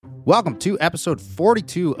Welcome to episode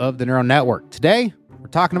 42 of the Neuro Network. Today, we're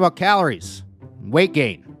talking about calories, weight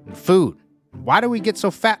gain, and food. Why do we get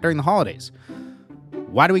so fat during the holidays?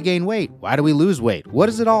 Why do we gain weight? Why do we lose weight? What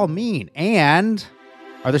does it all mean? And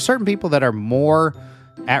are there certain people that are more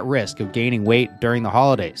at risk of gaining weight during the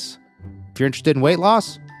holidays? If you're interested in weight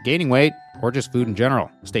loss, gaining weight, or just food in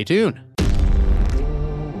general, stay tuned.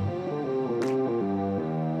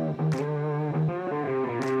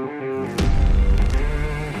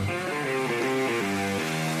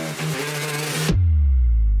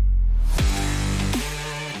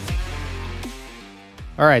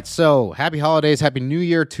 All right, so happy holidays, happy new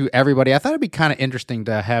year to everybody. I thought it'd be kind of interesting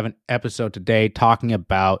to have an episode today talking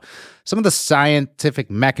about some of the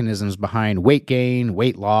scientific mechanisms behind weight gain,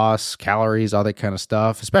 weight loss, calories, all that kind of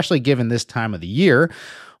stuff, especially given this time of the year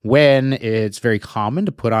when it's very common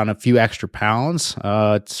to put on a few extra pounds,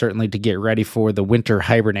 certainly to get ready for the winter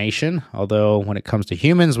hibernation. Although when it comes to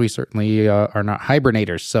humans, we certainly are not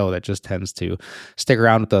hibernators, so that just tends to stick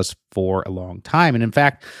around with us for a long time. And in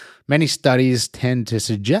fact, many studies tend to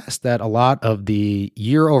suggest that a lot of the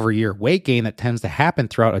year-over-year weight gain that tends to happen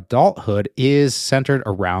throughout adulthood is centered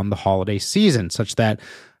around the holiday season, such that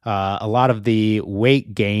a lot of the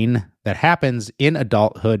weight gain that happens in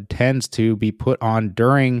adulthood tends to be put on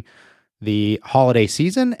during the holiday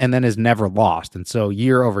season and then is never lost. And so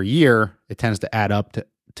year over year, it tends to add up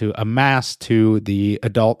to amass to the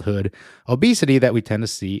adulthood obesity that we tend to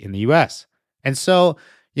see in the U.S. And so,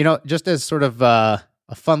 just as sort of a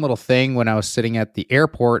fun little thing, when I was sitting at the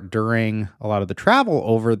airport during a lot of the travel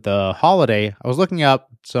over the holiday, I was looking up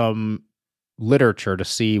some literature to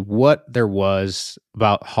see what there was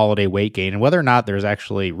about holiday weight gain and whether or not there's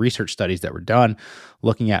actually research studies that were done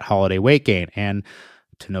looking at holiday weight gain. And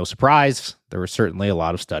to no surprise, there were certainly a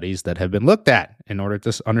lot of studies that have been looked at in order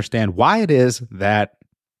to understand why it is that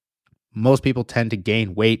most people tend to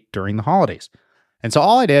gain weight during the holidays. And so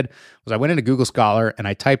all I did was I went into Google Scholar and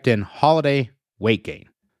I typed in holiday weight gain.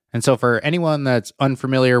 And so for anyone that's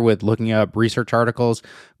unfamiliar with looking up research articles,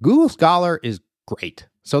 Google Scholar is great.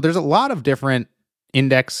 So there's a lot of different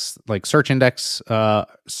search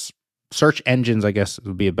engines, I guess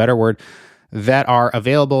would be a better word, that are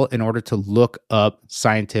available in order to look up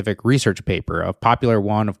scientific research paper. A popular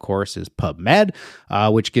one, of course, is PubMed,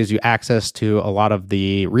 which gives you access to a lot of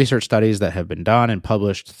the research studies that have been done and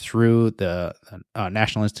published through the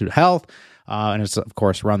National Institute of Health. And it's, of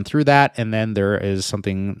course, run through that. And then there is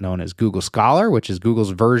something known as Google Scholar, which is Google's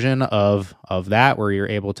version of that, where you're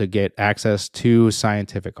able to get access to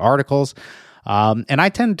scientific articles. And I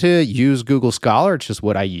tend to use Google Scholar. It's just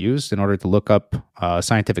what I use in order to look up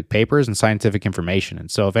scientific papers and scientific information.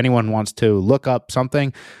 And so if anyone wants to look up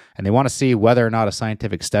something and they want to see whether or not a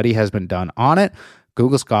scientific study has been done on it,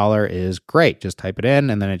 Google Scholar is great. Just type it in,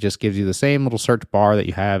 and then it just gives you the same little search bar that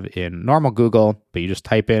you have in normal Google, but you just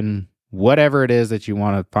type in whatever it is that you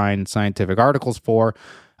want to find scientific articles for,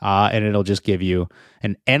 and it'll just give you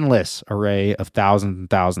an endless array of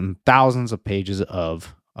thousands of pages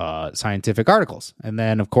of scientific articles. And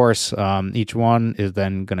then, of course, each one is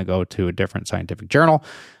then going to go to a different scientific journal,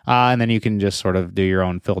 and then you can just sort of do your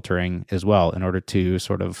own filtering as well in order to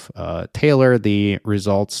sort of tailor the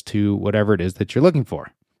results to whatever it is that you're looking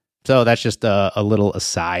for. So that's just a little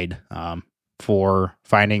aside for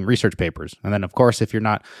finding research papers. And then, of course, if you're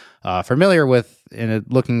not familiar with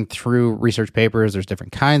looking through research papers, there's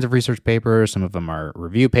different kinds of research papers. Some of them are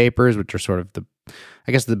review papers, which are sort of the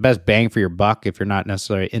best bang for your buck if you're not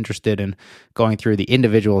necessarily interested in going through the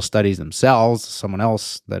individual studies themselves. Someone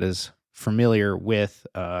else that is familiar with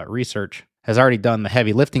research has already done the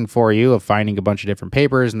heavy lifting for you of finding a bunch of different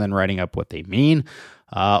papers and then writing up what they mean.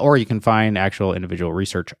 Or you can find actual individual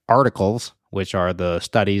research articles, which are the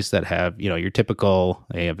studies that have, your typical,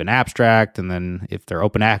 they have an abstract, and then if they're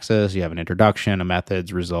open access, you have an introduction, a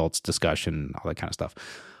methods, results, discussion, all that kind of stuff.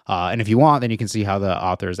 And if you want, then you can see how the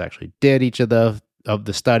authors actually did each of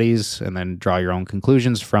the studies and then draw your own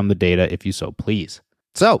conclusions from the data if you so please.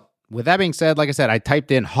 So with that being said, like I said, I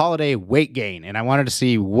typed in holiday weight gain, and I wanted to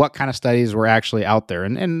see what kind of studies were actually out there.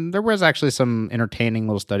 And there was actually some entertaining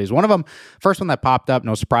little studies. One of them, first one that popped up,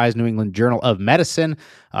 no surprise, New England Journal of Medicine.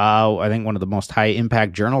 I think one of the most high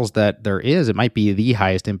impact journals that there is. It might be the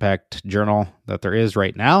highest impact journal that there is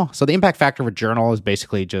right now. So the impact factor of a journal is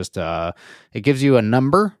basically just, it gives you a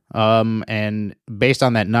number, and based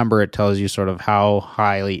on that number, it tells you sort of how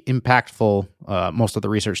highly impactful most of the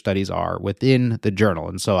research studies are within the journal.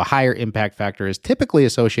 And so a higher impact factor is typically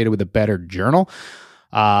associated with a better journal.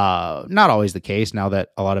 Not always the case now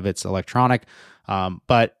that a lot of it's electronic.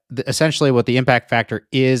 But essentially what the impact factor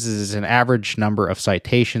is an average number of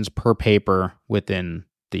citations per paper within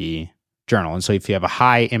the journal. And so if you have a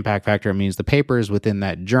high impact factor, it means the papers within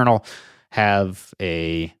that journal have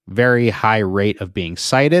a very high rate of being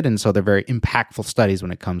cited. And so they're very impactful studies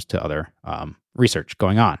when it comes to other research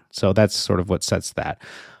going on. So that's sort of what sets that.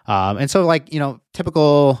 And so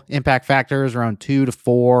typical impact factors around 2 to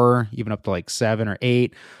 4, even up to like 7 or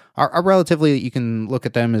 8 are relatively, you can look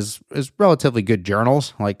at them as relatively good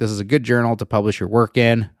journals. Like this is a good journal to publish your work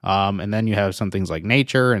in. And then you have some things like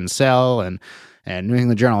Nature and Cell and New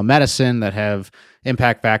England Journal of Medicine that have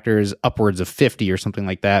impact factors upwards of 50 or something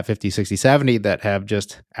like that, 50, 60, 70 that have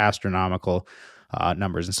just astronomical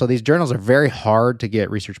numbers. And so these journals are very hard to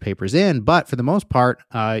get research papers in, but for the most part,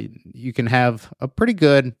 you can have a pretty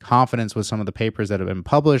good confidence with some of the papers that have been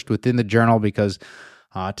published within the journal because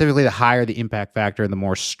typically the higher the impact factor, the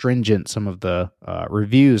more stringent some of the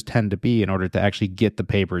reviews tend to be in order to actually get the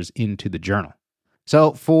papers into the journal.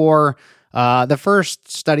 So for the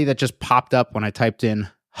first study that just popped up when I typed in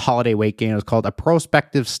holiday weight gain, it was called A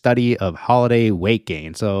Prospective Study of Holiday Weight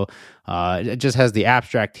Gain. So it just has the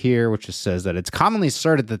abstract here, which just says that it's commonly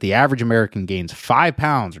asserted that the average American gains 5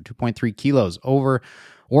 pounds or 2.3 kilos over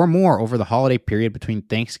or more over the holiday period between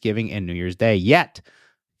Thanksgiving and New Year's Day. Yet,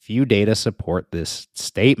 few data support this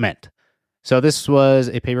statement. So this was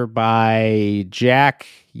a paper by Jack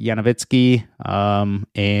Yanovitsky,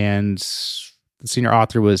 and the senior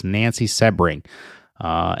author was Nancy Sebring.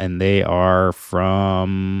 And they are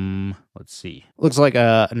from, looks like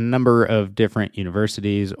a number of different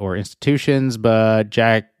universities or institutions, but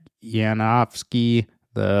Jack Yanovitsky,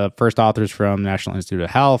 the first author is from National Institute of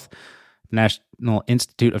Health, National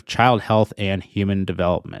Institute of Child Health and Human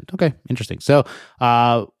Development. Okay, interesting. So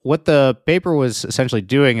what the paper was essentially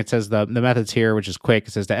doing, it says the methods here, which is quick,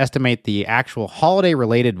 it says to estimate the actual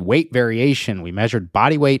holiday-related weight variation, we measured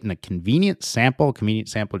body weight in a convenient sample. Convenient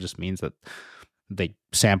sample just means that they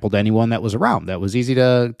sampled anyone that was around. That was easy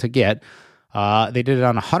to get. They did it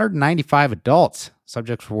on 195 adults.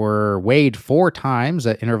 Subjects were weighed 4 times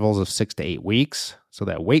at intervals of 6 to 8 weeks. So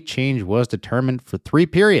that weight change was determined for 3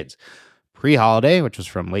 periods. Pre-holiday, which was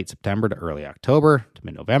from late September to early October to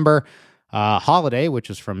mid-November. Holiday, which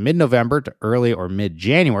was from mid-November to early or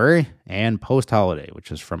mid-January. And post-holiday,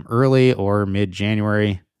 which is from early or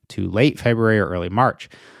mid-January to late February or early March.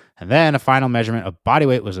 And then a final measurement of body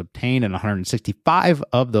weight was obtained in 165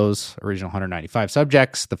 of those original 195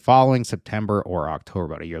 subjects the following September or October,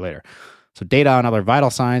 about a year later. So data on other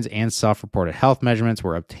vital signs and self-reported health measurements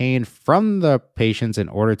were obtained from the patients in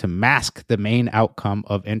order to mask the main outcome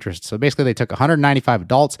of interest. So basically they took 195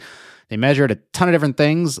 adults. They measured a ton of different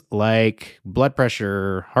things like blood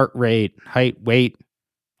pressure, heart rate, height, weight,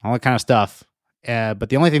 all that kind of stuff. But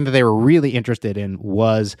the only thing that they were really interested in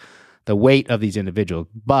was the weight of these individuals.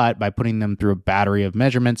 But by putting them through a battery of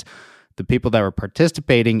measurements, the people that were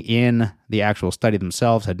participating in the actual study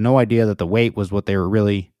themselves had no idea that the weight was what they were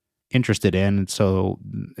really interested in. And so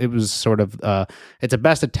it was sort of, it's a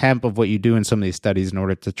best attempt of what you do in some of these studies in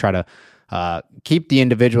order to try to keep the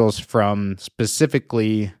individuals from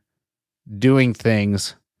specifically doing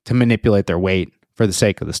things to manipulate their weight for the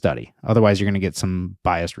sake of the study. Otherwise, you're going to get some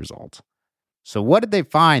biased results. So what did they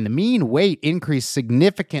find? The mean weight increased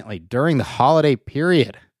significantly during the holiday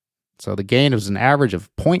period. So the gain was an average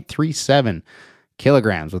of 0.37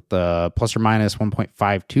 kilograms with the plus or minus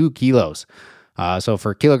 1.52 kilos. So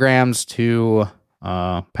for kilograms to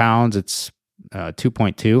pounds, it's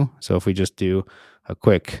 2.2. So if we just do a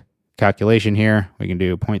quick calculation here, we can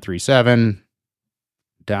do 0.37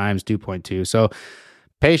 times 2.2. So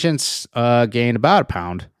patients gained about a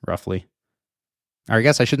pound, roughly. Or I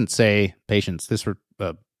guess I shouldn't say patients. This were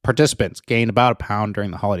participants gained about a pound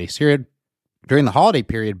during the holiday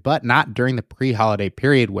period, but not during the pre-holiday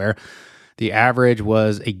period where the average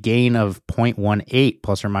was a gain of 0.18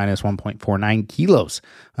 plus or minus 1.49 kilos,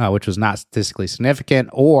 which was not statistically significant,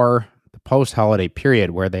 or the post-holiday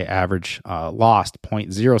period where they lost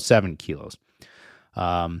 0.07 kilos.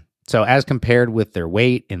 So as compared with their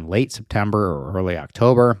weight in late September or early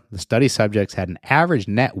October, the study subjects had an average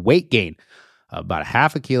net weight gain about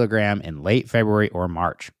 0.5 kilogram in late February or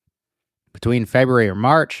March. Between February or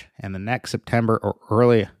March and the next September or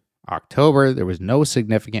early October, there was no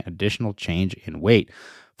significant additional change in weight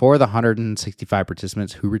for the 165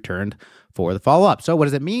 participants who returned for the follow-up. So what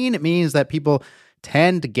does it mean? It means that people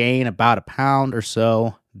tend to gain about a pound or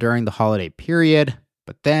so during the holiday period,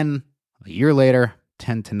 but then a year later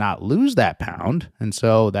tend to not lose that pound. And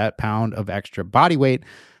so that pound of extra body weight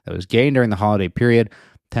that was gained during the holiday period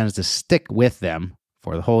tends to stick with them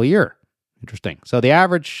for the whole year. Interesting. So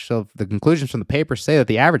the conclusions from the paper say that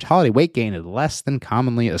the average holiday weight gain is less than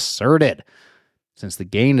commonly asserted. Since the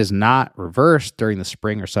gain is not reversed during the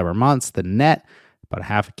spring or summer months, the net About a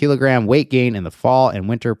half a kilogram weight gain in the fall and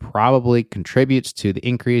winter probably contributes to the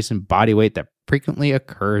increase in body weight that frequently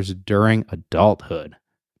occurs during adulthood.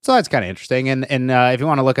 So that's kind of interesting. And if you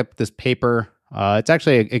want to look up this paper,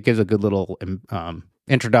 it gives a good little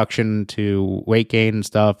introduction to weight gain and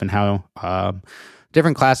stuff, and how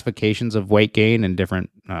different classifications of weight gain and different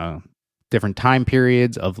time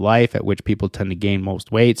periods of life at which people tend to gain most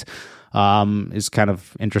weights is kind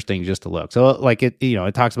of interesting just to look. So like it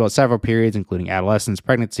talks about several periods, including adolescence,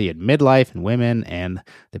 pregnancy, and midlife in women, and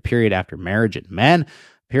the period after marriage in men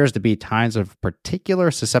appears to be times of particular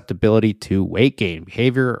susceptibility to weight gain.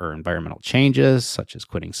 Behavior or environmental changes, such as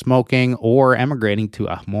quitting smoking or emigrating to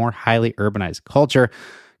a more highly urbanized culture,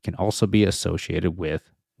 can also be associated with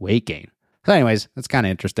weight gain. So anyways, that's kind of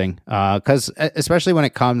interesting because especially when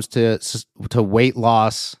it comes to weight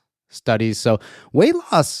loss studies. So weight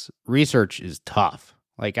loss research is tough.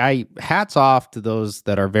 Like, hats off to those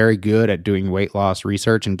that are very good at doing weight loss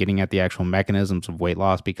research and getting at the actual mechanisms of weight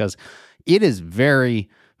loss, because it is very,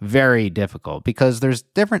 very difficult, because there's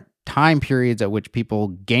different time periods at which people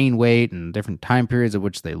gain weight and different time periods at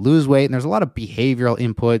which they lose weight. And there's a lot of behavioral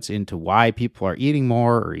inputs into why people are eating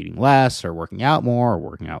more or eating less, or working out more or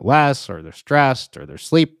working out less, or they're stressed, or they're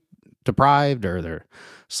sleep deprived, or they're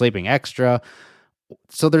sleeping extra.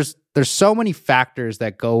 So there's so many factors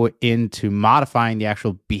that go into modifying the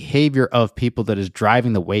actual behavior of people that is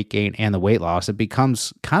driving the weight gain and the weight loss. It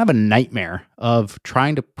becomes kind of a nightmare of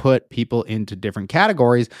trying to put people into different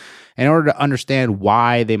categories in order to understand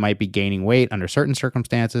why they might be gaining weight under certain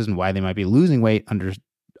circumstances and why they might be losing weight under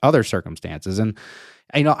other circumstances. And,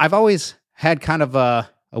 I've always had kind of a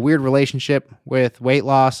weird relationship with weight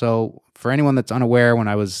loss. So for anyone that's unaware, when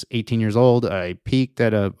I was 18 years old, I peaked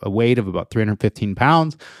at a weight of about 315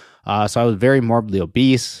 pounds. So I was very morbidly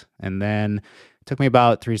obese. And then it took me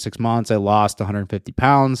about 3 to 6 months. I lost 150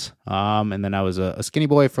 pounds. And then I was a skinny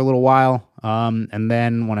boy for a little while. And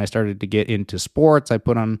then when I started to get into sports, I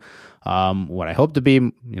put on what I hope to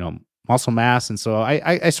be, muscle mass. And so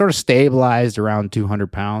I sort of stabilized around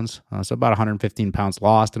 200 pounds. So about 115 pounds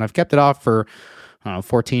lost. And I've kept it off for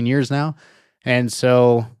 14 years now. And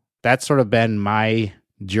so that's sort of been my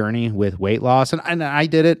journey with weight loss. And I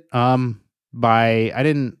did it I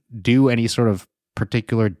didn't do any sort of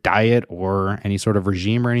particular diet or any sort of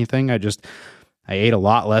regime or anything. I ate a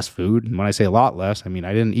lot less food. And when I say a lot less, I mean,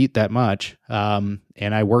 I didn't eat that much. And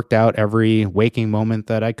I worked out every waking moment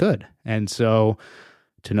that I could. And so,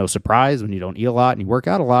 to no surprise, when you don't eat a lot and you work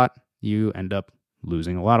out a lot, you end up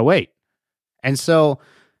losing a lot of weight. And so,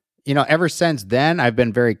 ever since then, I've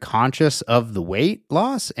been very conscious of the weight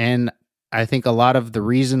loss. And I think a lot of the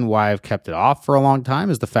reason why I've kept it off for a long time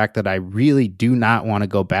is the fact that I really do not want to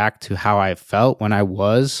go back to how I felt when I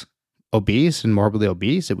was obese and morbidly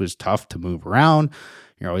obese. It was tough to move around.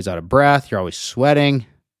 You're always out of breath. You're always sweating.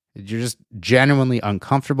 You're just genuinely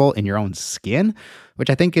uncomfortable in your own skin, which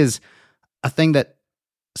I think is a thing that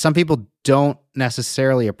some people don't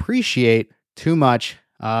necessarily appreciate too much.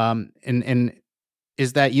 And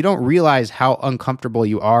is that you don't realize how uncomfortable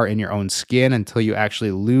you are in your own skin until you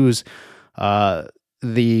actually lose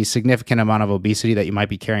the significant amount of obesity that you might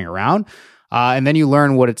be carrying around. And then you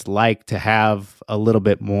learn what it's like to have a little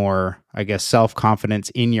bit more, I guess, self-confidence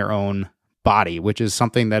in your own body, which is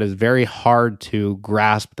something that is very hard to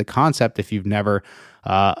grasp the concept if you've never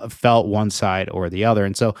felt one side or the other.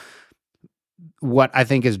 And so what I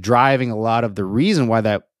think is driving a lot of the reason why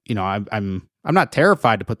that, I'm not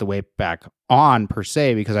terrified to put the weight back on per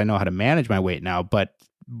se, because I know how to manage my weight now, but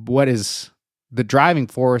what is the driving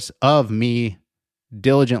force of me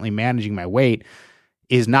diligently managing my weight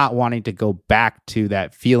is not wanting to go back to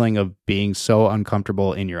that feeling of being so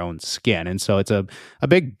uncomfortable in your own skin. And so it's a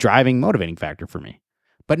big driving, motivating factor for me.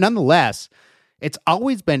 But nonetheless, it's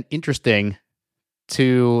always been interesting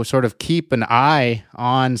to sort of keep an eye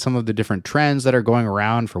on some of the different trends that are going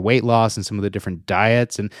around for weight loss and some of the different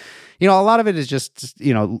diets. And, a lot of it is just,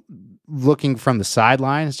 looking from the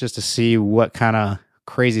sidelines just to see what kind of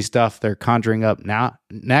crazy stuff they're conjuring up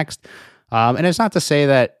next. And it's not to say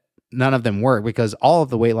that none of them work, because all of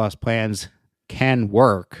the weight loss plans can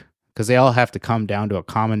work, because they all have to come down to a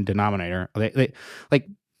common denominator. Like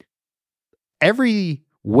every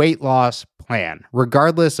weight loss plan,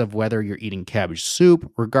 regardless of whether you're eating cabbage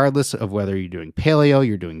soup, regardless of whether you're doing paleo,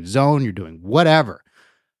 you're doing zone, you're doing whatever,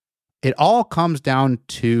 it all comes down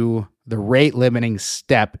to the rate limiting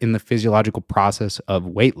step in the physiological process of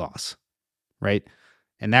weight loss, right?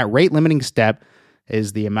 And that rate limiting step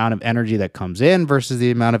is the amount of energy that comes in versus the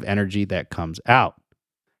amount of energy that comes out.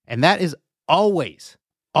 And that is always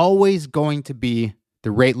going to be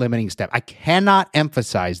the rate limiting step. I cannot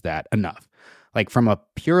emphasize that enough. Like from a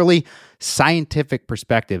purely scientific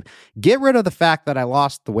perspective, get rid of the fact that I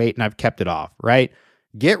lost the weight and I've kept it off, right?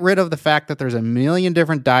 Get rid of the fact that there's a million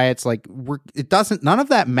different diets. Like none of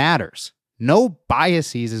that matters. No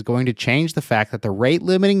biases is going to change the fact that the rate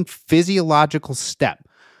limiting physiological step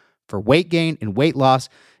for weight gain and weight loss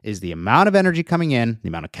is the amount of energy coming in, the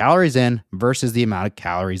amount of calories in versus the amount of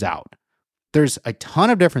calories out. There's a ton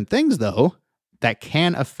of different things though that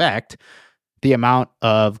can affect the amount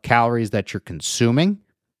of calories that you're consuming,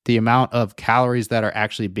 the amount of calories that are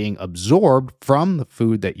actually being absorbed from the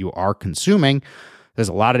food that you are consuming. There's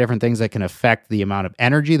a lot of different things that can affect the amount of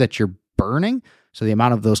energy that you're burning. So the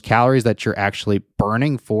amount of those calories that you're actually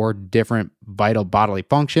burning for different vital bodily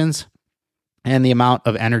functions and the amount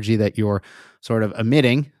of energy that you're sort of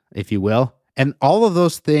emitting, if you will. And all of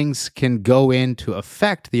those things can go in to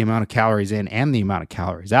affect the amount of calories in and the amount of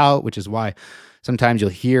calories out, which is why sometimes you'll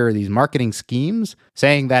hear these marketing schemes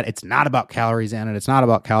saying that it's not about calories in and it's not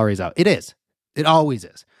about calories out. It is. It always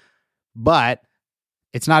is. But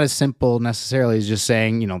it's not as simple necessarily as just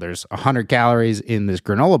saying, there's 100 calories in this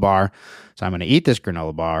granola bar, so I'm going to eat this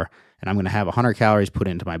granola bar and I'm going to have 100 calories put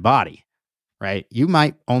into my body, right? You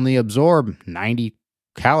might only absorb 90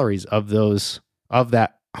 calories of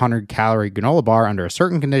that 100 calorie granola bar under a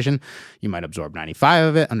certain condition. You might absorb 95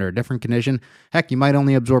 of it under a different condition. Heck, you might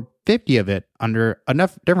only absorb 50 of it under a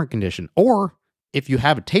different condition. Or if you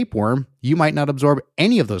have a tapeworm, you might not absorb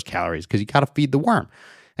any of those calories because you got to feed the worm.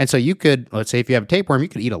 And so you could, let's say if you have a tapeworm, you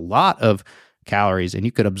could eat a lot of calories and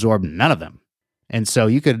you could absorb none of them. And so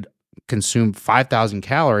you could consume 5,000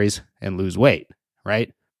 calories and lose weight,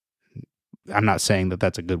 right? I'm not saying that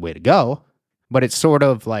that's a good way to go, but it's sort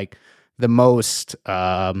of like the most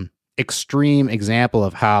extreme example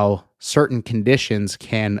of how certain conditions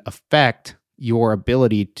can affect your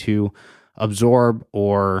ability to absorb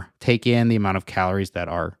or take in the amount of calories that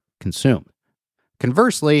are consumed.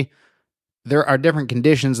 Conversely, there are different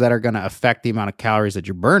conditions that are going to affect the amount of calories that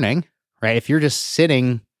you're burning, right? If you're just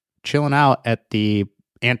sitting, chilling out at the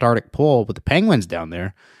Antarctic pole with the penguins down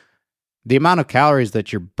there, the amount of calories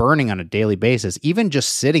that you're burning on a daily basis, even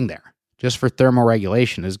just sitting there, just for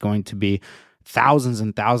thermoregulation, is going to be thousands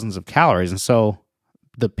and thousands of calories. And so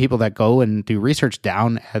the people that go and do research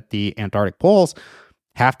down at the Antarctic poles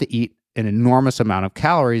have to eat an enormous amount of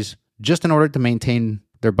calories just in order to maintain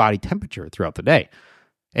their body temperature throughout the day.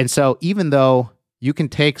 And so even though you can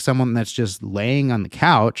take someone that's just laying on the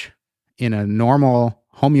couch in a normal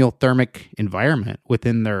homeothermic environment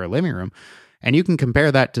within their living room, and you can compare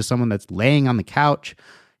that to someone that's laying on the couch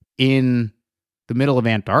in the middle of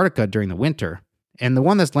Antarctica during the winter, and the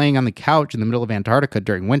one that's laying on the couch in the middle of Antarctica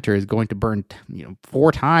during winter is going to burn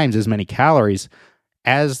 4 times as many calories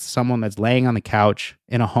as someone that's laying on the couch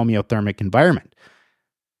in a homeothermic environment.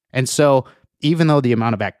 And so even though the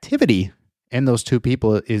amount of activity in those two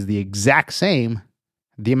people is the exact same,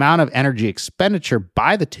 the amount of energy expenditure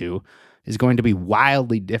by the two is going to be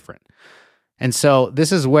wildly different. And so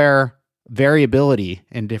this is where variability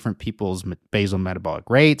in different people's basal metabolic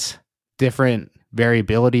rates, different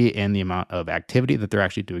variability in the amount of activity that they're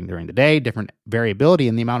actually doing during the day, different variability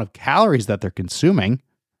in the amount of calories that they're consuming,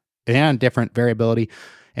 and different variability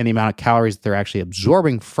in the amount of calories that they're actually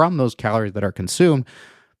absorbing from those calories that are consumed.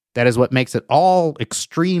 That is what makes it all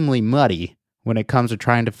extremely muddy when it comes to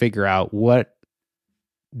trying to figure out what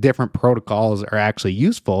different protocols are actually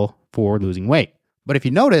useful for losing weight. But if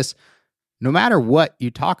you notice, no matter what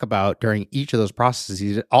you talk about during each of those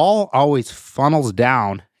processes, it all always funnels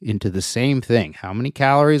down into the same thing. How many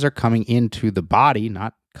calories are coming into the body,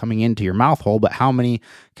 not coming into your mouth hole, but how many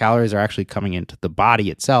calories are actually coming into the body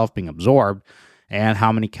itself, being absorbed, and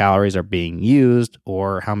how many calories are being used,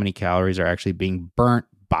 or how many calories are actually being burnt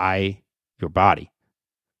by your body.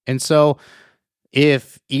 And so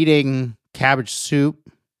if eating cabbage soup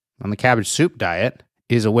on the cabbage soup diet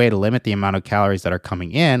is a way to limit the amount of calories that are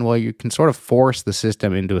coming in, well, you can sort of force the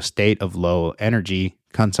system into a state of low energy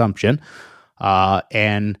consumption,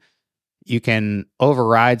 and you can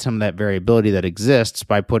override some of that variability that exists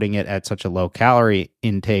by putting it at such a low calorie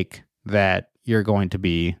intake that you're going to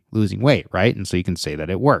be losing weight, right? And so you can say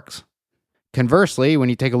that it works. Conversely, when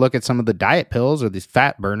you take a look at some of the diet pills or these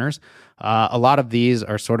fat burners, a lot of these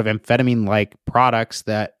are sort of amphetamine-like products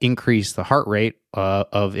that increase the heart rate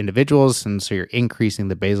of individuals, and so you're increasing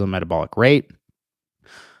the basal metabolic rate.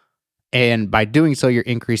 And by doing so, you're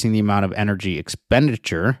increasing the amount of energy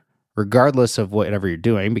expenditure, regardless of whatever you're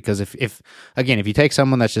doing. Because if you take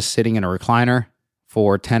someone that's just sitting in a recliner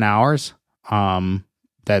for 10 hours,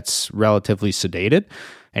 that's relatively sedated,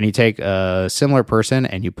 and you take a similar person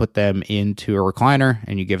and you put them into a recliner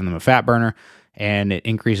and you give them a fat burner and it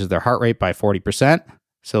increases their heart rate by 40%,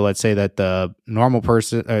 So let's say that the normal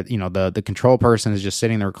person, the control person is just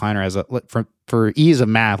sitting in the recliner for ease of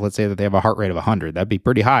math, let's say that they have a heart rate of 100. That'd be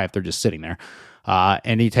pretty high if they're just sitting there.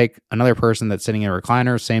 And you take another person that's sitting in a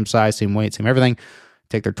recliner, same size, same weight, same everything,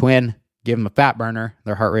 take their twin, give them a fat burner,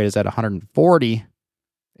 their heart rate is at 140.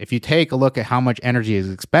 If you take a look at how much energy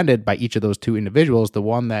is expended by each of those two individuals, the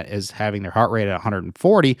one that is having their heart rate at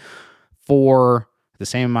 140 for the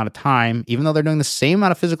same amount of time, even though they're doing the same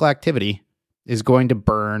amount of physical activity, is going to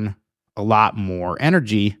burn a lot more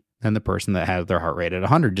energy than the person that has their heart rate at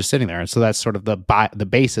 100 just sitting there. And so that's sort of the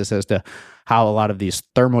basis as to how a lot of these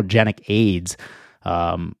thermogenic aids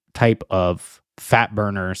type of fat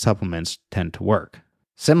burner supplements tend to work.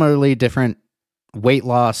 Similarly, different weight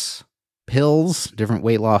loss pills, different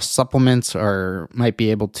weight loss supplements might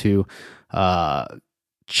be able to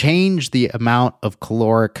change the amount of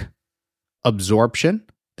caloric absorption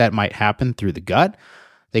that might happen through the gut.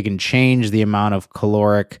 They can change the amount of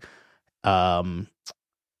caloric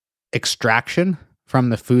extraction from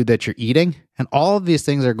the food that you're eating. And all of these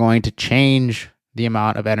things are going to change the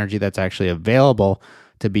amount of energy that's actually available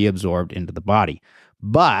to be absorbed into the body.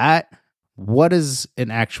 But what is an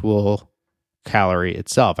actual calorie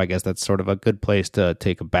itself? I guess that's sort of a good place to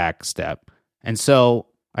take a back step. And so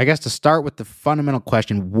I guess to start with the fundamental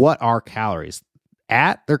question, what are calories?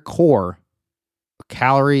 At their core, a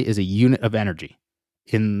calorie is a unit of energy.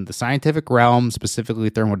 In the scientific realm, specifically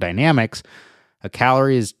thermodynamics, a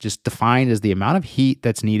calorie is just defined as the amount of heat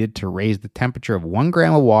that's needed to raise the temperature of 1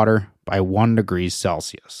 gram of water by 1 degree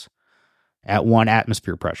Celsius at 1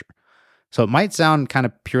 atmosphere pressure. So it might sound kind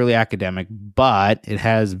of purely academic, but it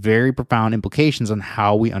has very profound implications on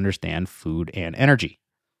how we understand food and energy.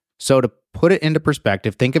 So to put it into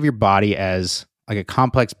perspective, think of your body as like a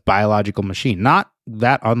complex biological machine, not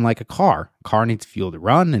that unlike a car. A car needs fuel to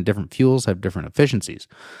run, and different fuels have different efficiencies.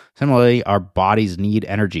 Similarly, our bodies need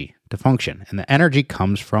energy to function, and the energy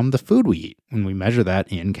comes from the food we eat, and we measure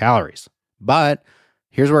that in calories. But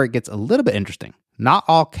here's where it gets a little bit interesting. Not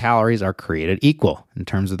all calories are created equal in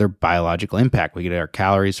terms of their biological impact. We get our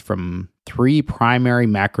calories from 3 primary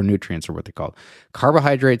macronutrients, or what they're called: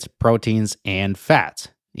 carbohydrates, proteins, and fats.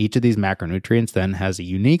 Each of these macronutrients then has a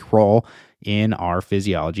unique role in our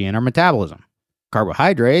physiology and our metabolism.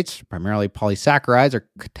 Carbohydrates, primarily polysaccharides, are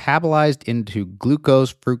catabolized into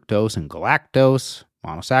glucose, fructose, and galactose,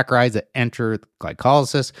 monosaccharides that enter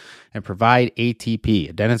glycolysis and provide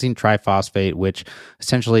ATP, adenosine triphosphate, which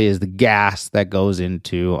essentially is the gas that goes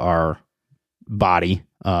into our body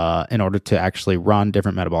in order to actually run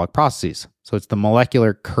different metabolic processes. So it's the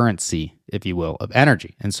molecular currency, if you will, of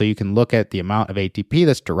energy. And so you can look at the amount of ATP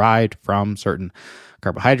that's derived from certain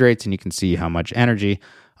carbohydrates, and you can see how much energy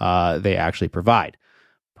they actually provide.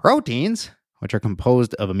 Proteins, which are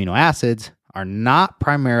composed of amino acids, are not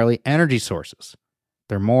primarily energy sources.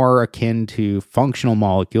 They're more akin to functional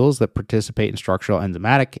molecules that participate in structural,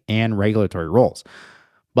 enzymatic, and regulatory roles.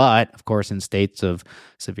 But, of course, in states of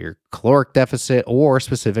severe caloric deficit or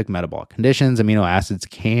specific metabolic conditions, amino acids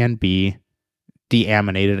can be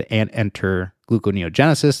deaminated and enter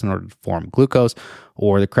gluconeogenesis in order to form glucose,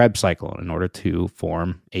 or the Krebs cycle in order to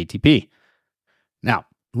form ATP. Now,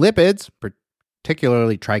 lipids,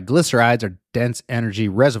 particularly triglycerides, are dense energy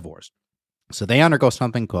reservoirs. So they undergo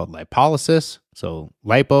something called lipolysis. So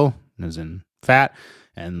lipo is in fat,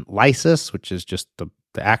 and lysis, which is just the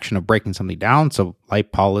action of breaking something down. So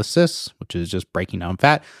lipolysis, which is just breaking down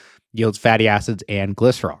fat, yields fatty acids and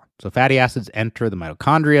glycerol. So fatty acids enter the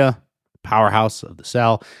mitochondria, powerhouse of the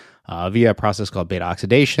cell, via a process called beta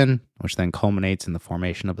oxidation, which then culminates in the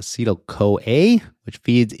formation of acetyl-CoA, which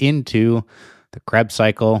feeds into the Krebs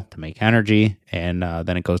cycle to make energy, and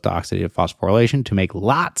then it goes to oxidative phosphorylation to make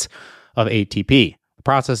lots of ATP. The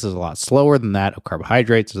process is a lot slower than that of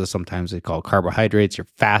carbohydrates, so sometimes they call carbohydrates your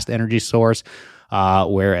fast energy source,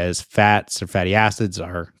 whereas fats or fatty acids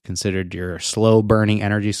are considered your slow burning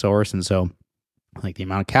energy source. And so like the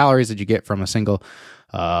amount of calories that you get from a single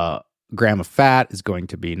gram of fat is going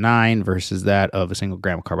to be 9 versus that of a single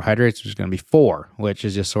gram of carbohydrates, which is going to be 4, which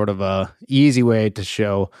is just sort of a easy way to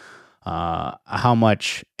show how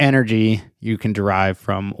much energy you can derive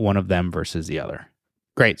from one of them versus the other.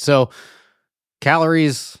 Great. So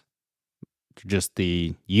calories are just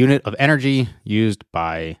the unit of energy used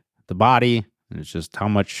by the body. And it's just how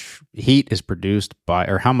much heat is produced by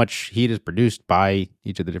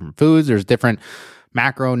each of the different foods. There's different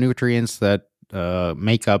macronutrients that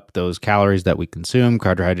make up those calories that we consume: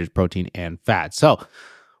 carbohydrates, protein, and fat. So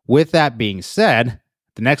with that being said,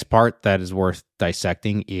 the next part that is worth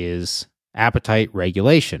dissecting is appetite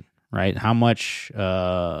regulation, right? How much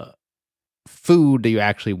food do you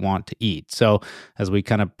actually want to eat? So as we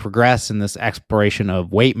kind of progress in this exploration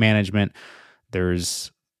of weight management,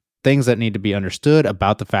 there's things that need to be understood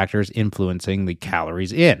about the factors influencing the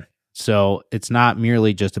calories in. So it's not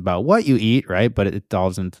merely just about what you eat, right? But it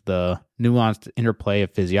delves into the nuanced interplay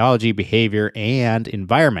of physiology, behavior, and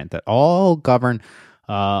environment that all govern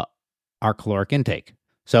our caloric intake.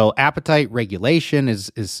 So appetite regulation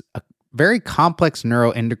is a very complex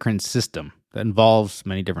neuroendocrine system that involves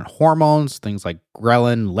many different hormones, things like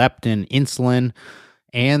ghrelin, leptin, insulin,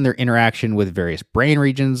 and their interaction with various brain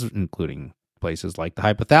regions, including places like the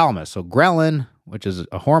hypothalamus. So ghrelin, which is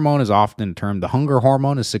a hormone, is often termed the hunger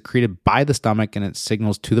hormone, is secreted by the stomach, and it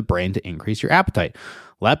signals to the brain to increase your appetite.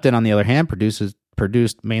 Leptin, on the other hand,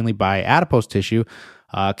 produced mainly by adipose tissue,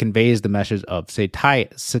 conveys the message of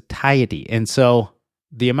satiety. And so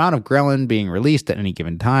the amount of ghrelin being released at any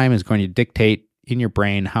given time is going to dictate in your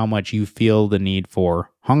brain how much you feel the need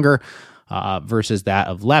for hunger versus that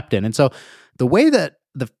of leptin. And so the way that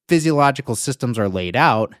the physiological systems are laid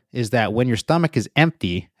out is that when your stomach is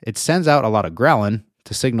empty, it sends out a lot of ghrelin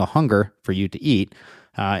to signal hunger for you to eat.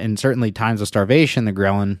 In certainly times of starvation, the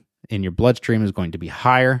ghrelin in your bloodstream is going to be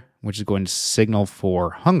higher, which is going to signal for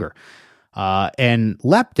hunger. And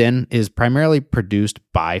leptin is primarily produced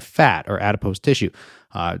by fat or adipose tissue,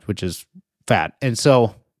 which is fat. And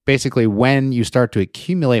so basically, when you start to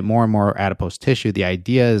accumulate more and more adipose tissue, the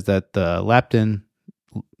idea is that the leptin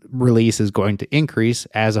release is going to increase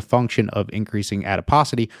as a function of increasing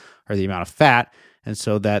adiposity, or the amount of fat. And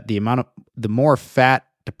so that the more fat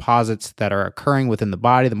deposits that are occurring within the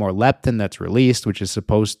body, the more leptin that's released, which is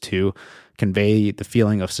supposed to convey the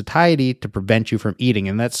feeling of satiety to prevent you from eating.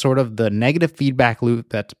 And that's sort of the negative feedback loop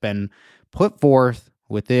that's been put forth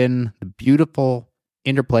within the beautiful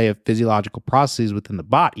interplay of physiological processes within the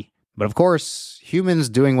body. But of course, humans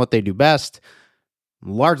doing what they do best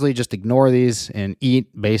largely just ignore these and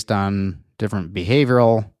eat based on different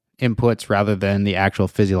behavioral inputs rather than the actual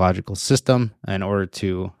physiological system in order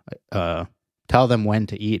to tell them when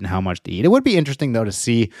to eat and how much to eat. It would be interesting, though, to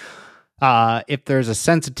see if there's a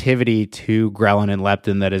sensitivity to ghrelin and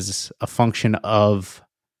leptin that is a function of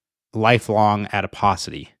lifelong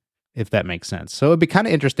adiposity, if that makes sense. So it'd be kind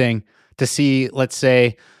of interesting to see, let's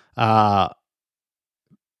say,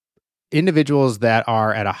 individuals that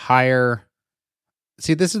are at a higher...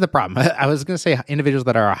 See, this is the problem. I was going to say individuals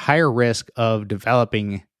that are a higher risk of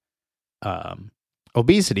developing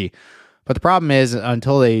obesity. But the problem is,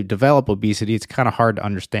 until they develop obesity, it's kind of hard to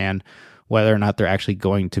understand whether or not they're actually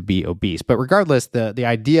going to be obese. But regardless, the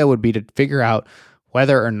idea would be to figure out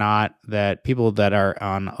whether or not that people that are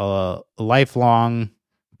on a lifelong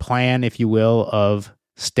plan, if you will, of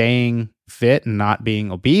staying fit and not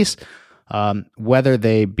being obese, whether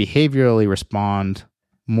they behaviorally respond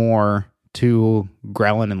more to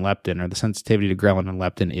ghrelin and leptin, or the sensitivity to ghrelin and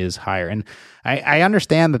leptin is higher. And I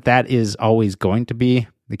understand that is always going to be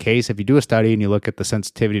the case. If you do a study and you look at the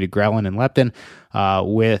sensitivity to ghrelin and leptin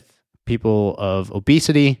with people of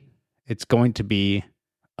obesity, it's going to be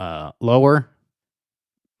lower.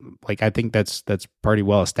 Like, I think that's pretty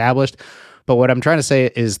well established. But what I'm trying to say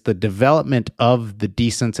is the development of the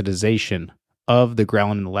desensitization of the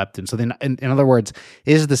ghrelin and the leptin. So then, in other words,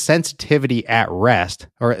 is the sensitivity at rest,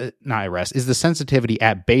 or not at rest, is the sensitivity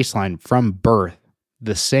at baseline from birth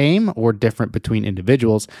the same or different between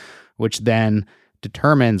individuals, which then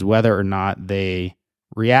determines whether or not they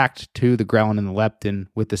react to the ghrelin and the leptin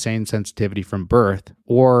with the same sensitivity from birth,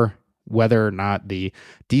 or whether or not the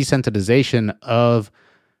desensitization of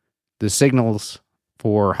the signals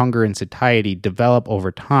for hunger and satiety develop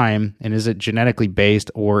over time, and is it genetically based,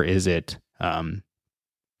 or is it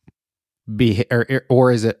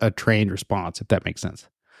or is it a trained response, if that makes sense?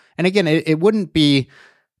 And again, it wouldn't be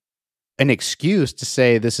an excuse to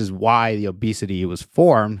say this is why the obesity was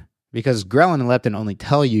formed, because ghrelin and leptin only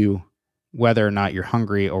tell you whether or not you're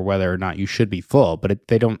hungry or whether or not you should be full, but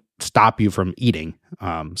they don't stop you from eating.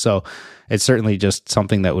 So it's certainly just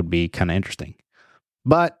something that would be kind of interesting.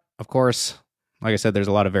 But of course, like I said, there's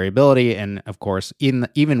a lot of variability. And of course,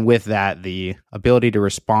 even with that, the ability to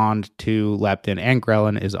respond to leptin and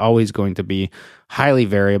ghrelin is always going to be highly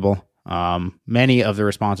variable. Many of the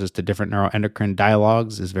responses to different neuroendocrine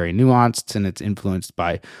dialogues is very nuanced, and it's influenced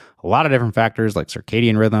by a lot of different factors like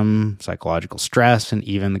circadian rhythm, psychological stress, and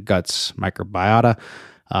even the gut's microbiota,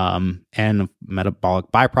 and metabolic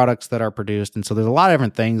byproducts that are produced. And so there's a lot of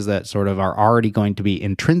different things that sort of are already going to be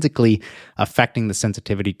intrinsically affecting the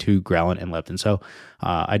sensitivity to ghrelin and leptin. So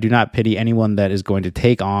I do not pity anyone that is going to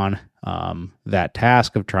take on that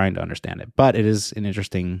task of trying to understand it, but it is an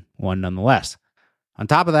interesting one nonetheless. On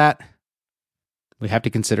top of that, we have to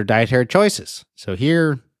consider dietary choices. So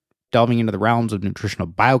here, delving into the realms of nutritional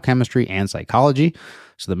biochemistry and psychology.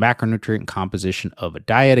 So the macronutrient composition of a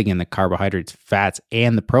diet, again, the carbohydrates, fats,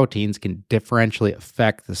 and the proteins can differentially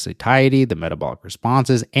affect the satiety, the metabolic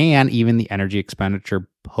responses, and even the energy expenditure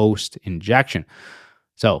post-injection.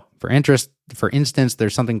 So for instance,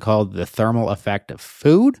 there's something called the thermal effect of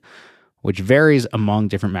food, which varies among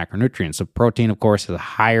different macronutrients. So protein, of course, has a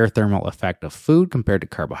higher thermal effect of food compared to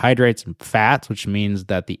carbohydrates and fats, which means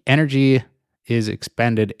that the energy is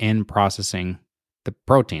expended in processing the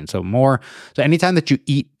protein. So anytime that you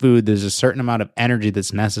eat food, there's a certain amount of energy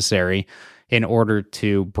that's necessary in order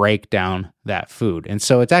to break down that food. And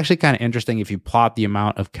so it's actually kind of interesting if you plot the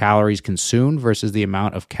amount of calories consumed versus the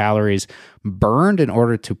amount of calories burned in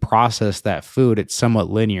order to process that food. It's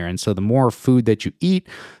somewhat linear. And so the more food that you eat,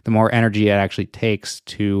 the more energy it actually takes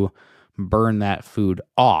to burn that food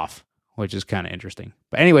off, which is kind of interesting.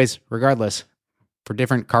 But anyways, regardless, for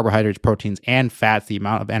different carbohydrates, proteins, and fats, the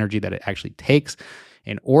amount of energy that it actually takes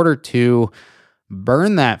in order to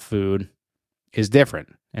burn that food is different.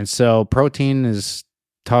 And so protein is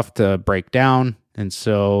tough to break down. And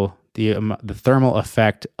so the thermal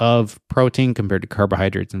effect of protein compared to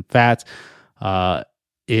carbohydrates and fats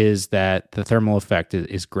is that the thermal effect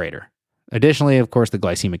is greater. Additionally, of course, the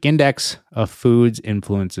glycemic index of foods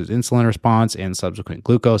influences insulin response and subsequent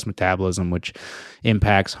glucose metabolism, which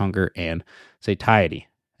impacts hunger and satiety.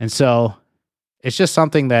 And so it's just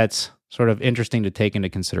something that's sort of interesting to take into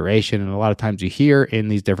consideration. And a lot of times you hear in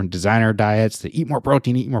these different designer diets to eat more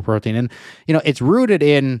protein. And, it's rooted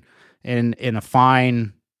in a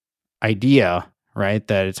fine idea, right?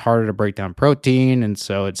 That it's harder to break down protein. And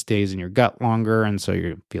so it stays in your gut longer. And so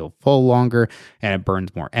you feel full longer and it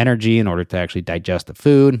burns more energy in order to actually digest the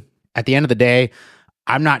food. At the end of the day,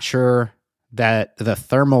 I'm not sure that the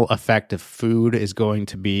thermal effect of food is going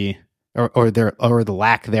to be or the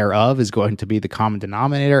lack thereof is going to be the common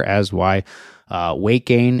denominator as why weight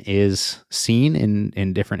gain is seen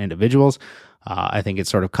in different individuals. I think it's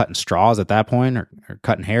sort of cutting straws at that point or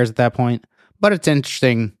cutting hairs at that point. But it's an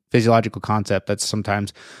interesting physiological concept that's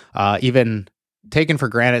sometimes even taken for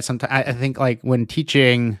granted. Sometimes I think like when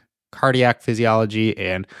teaching cardiac physiology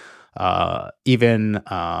and even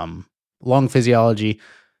lung physiology,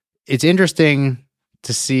 it's interesting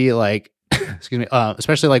to see like excuse me,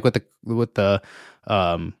 especially like with the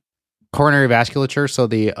coronary vasculature. So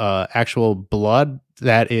the actual blood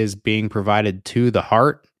that is being provided to the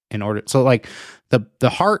heart in order. So like the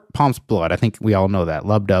heart pumps blood. I think we all know that.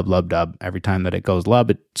 Lub dub. Every time that it goes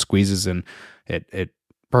lub, it squeezes and it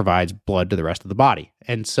provides blood to the rest of the body.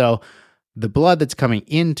 And so the blood that's coming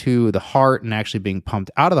into the heart and actually being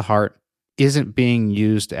pumped out of the heart isn't being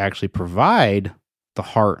used to actually provide the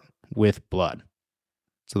heart with blood.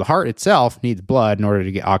 So the heart itself needs blood in order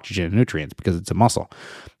to get oxygen and nutrients because it's a muscle.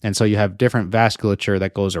 And so you have different vasculature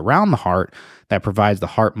that goes around the heart that provides the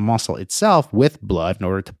heart muscle itself with blood in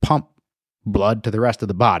order to pump blood to the rest of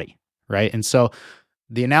the body, right? And so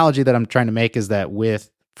the analogy that I'm trying to make is that with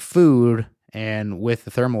food and with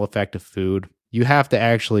the thermal effect of food, you have to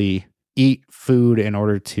actually eat food in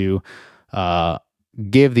order to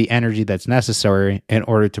give the energy that's necessary in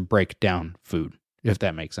order to break down food, if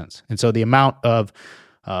that makes sense. And so the amount of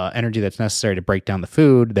energy that's necessary to break down the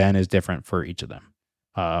food then is different for each of them.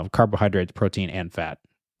 Carbohydrates, protein, and fat.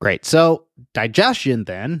 Great. So digestion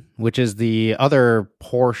then, which is the other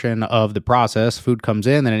portion of the process, food comes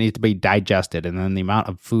in, then it needs to be digested. And then the amount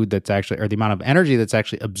of food that's actually, or the amount of energy that's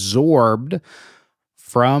actually absorbed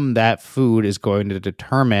from that food is going to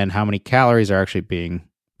determine how many calories are actually being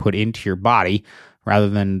put into your body rather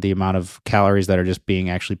than the amount of calories that are just being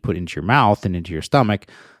actually put into your mouth and into your stomach.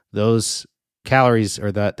 Those calories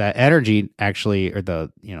or that energy actually, or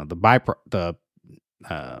the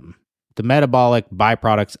metabolic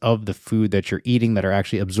byproducts of the food that you're eating that are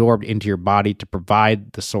actually absorbed into your body to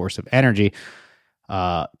provide the source of energy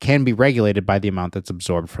can be regulated by the amount that's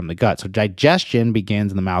absorbed from the gut. So digestion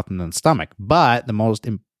begins in the mouth and then the stomach, but the most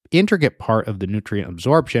intricate part of the nutrient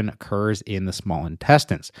absorption occurs in the small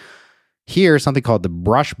intestines. Here, something called the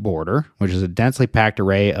brush border, which is a densely packed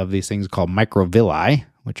array of these things called microvilli,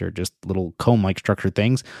 which are just little comb-like structured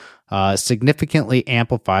things, significantly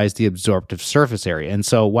amplifies the absorptive surface area. And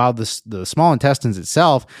so while the small intestines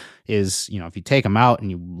itself is, if you take them out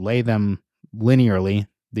and you lay them linearly,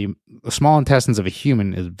 the small intestines of a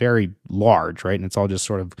human is very large, right? And it's all just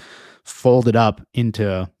sort of folded up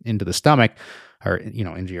into the stomach, or,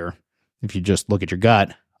 into your, if you just look at your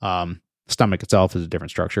gut, stomach itself is a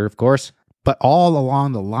different structure, of course. But all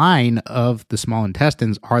along the line of the small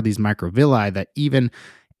intestines are these microvilli that even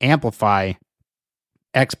amplify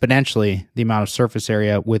exponentially the amount of surface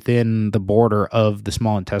area within the border of the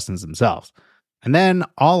small intestines themselves. And then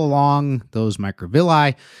all along those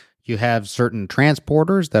microvilli, you have certain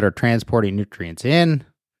transporters that are transporting nutrients in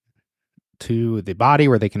to the body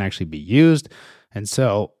where they can actually be used. And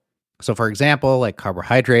so for example, like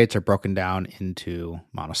carbohydrates are broken down into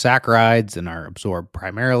monosaccharides and are absorbed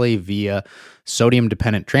primarily via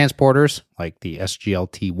sodium-dependent transporters like the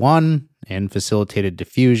SGLT1 and facilitated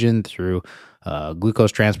diffusion through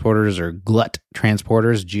glucose transporters or GLUT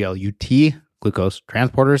transporters, GLUT, glucose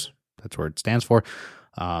transporters. That's what it stands for.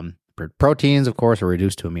 Proteins, of course, are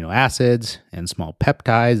reduced to amino acids and small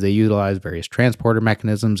peptides. They utilize various transporter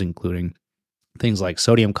mechanisms, including things like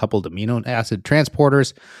sodium-coupled amino acid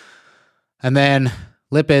transporters. And then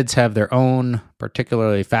lipids have their own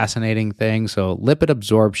particularly fascinating thing. So lipid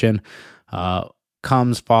absorption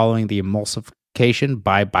comes following the emulsification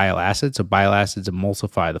by bile acids. So bile acids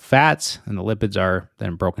emulsify the fats, and the lipids are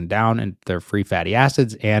then broken down into their free fatty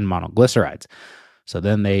acids and monoglycerides. So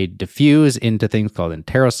then they diffuse into things called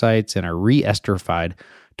enterocytes and are re-esterified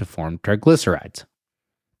to form triglycerides.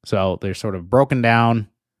 So they're sort of broken down,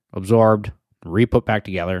 absorbed, re-put back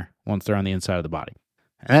together once they're on the inside of the body.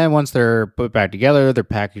 And then once they're put back together, they're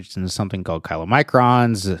packaged into something called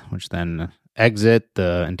chylomicrons, which then exit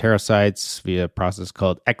the enterocytes via a process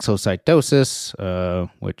called exocytosis,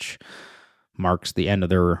 which marks the end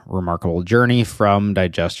of their remarkable journey from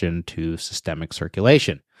digestion to systemic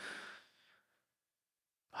circulation.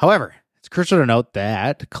 However, it's crucial to note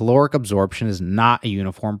that caloric absorption is not a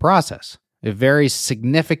uniform process. It varies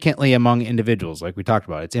significantly among individuals, like we talked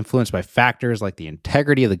about. It's influenced by factors like the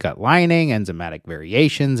integrity of the gut lining, enzymatic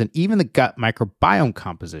variations, and even the gut microbiome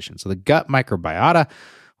composition. So the gut microbiota,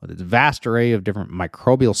 with its vast array of different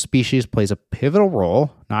microbial species, plays a pivotal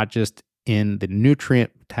role, not just in the nutrient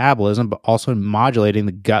metabolism, but also in modulating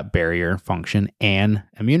the gut barrier function and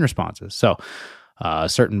immune responses. So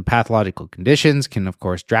certain pathological conditions can, of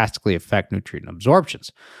course, drastically affect nutrient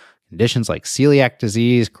absorptions. Conditions like celiac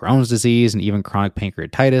disease, Crohn's disease, and even chronic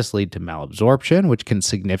pancreatitis lead to malabsorption, which can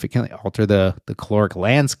significantly alter the caloric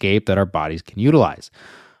landscape that our bodies can utilize.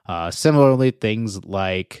 Similarly, things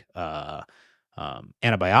like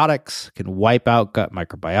antibiotics can wipe out gut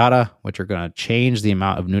microbiota, which are going to change the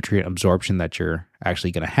amount of nutrient absorption that you're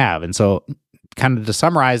actually going to have. And so, kind of to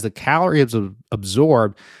summarize, the calories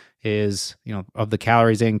absorbed is, of the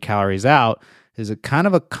calories in, calories out, is a kind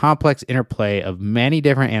of a complex interplay of many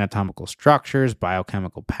different anatomical structures,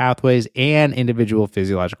 biochemical pathways, and individual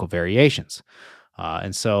physiological variations.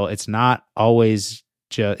 And so it's not always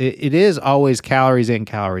it is always calories in,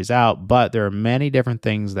 calories out, but there are many different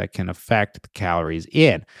things that can affect the calories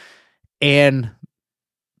in. And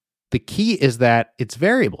the key is that it's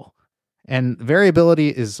variable. And variability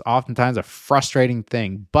is oftentimes a frustrating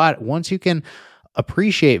thing. But once you can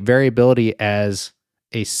appreciate variability as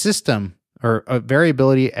a system, or a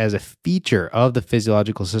variability as a feature of the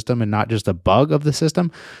physiological system and not just a bug of the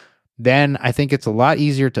system, then I think it's a lot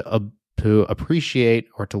easier to appreciate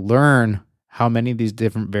or to learn how many of these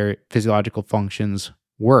different physiological functions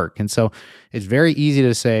work. And so it's very easy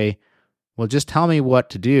to say, well, just tell me what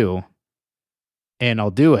to do and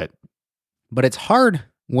I'll do it. But it's hard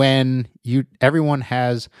when everyone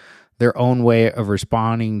has their own way of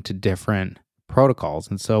responding to different protocols.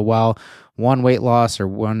 And so while one weight loss or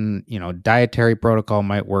one, dietary protocol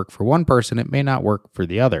might work for one person, it may not work for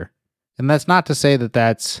the other. And that's not to say that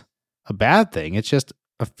that's a bad thing. It's just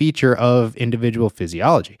a feature of individual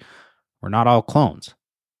physiology. We're not all clones.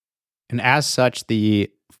 And as such, the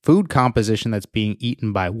food composition that's being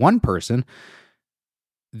eaten by one person,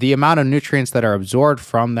 the amount of nutrients that are absorbed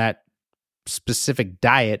from that specific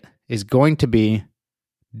diet is going to be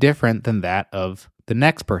different than that of the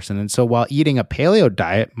next person. And so while eating a paleo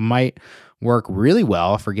diet might work really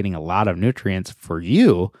well for getting a lot of nutrients for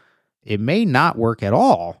you, it may not work at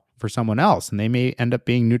all for someone else, and they may end up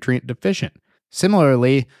being nutrient deficient.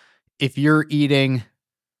 Similarly, if you're eating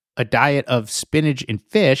a diet of spinach and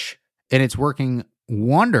fish and it's working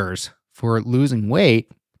wonders for losing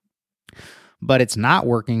weight, but it's not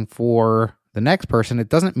working for the next person, it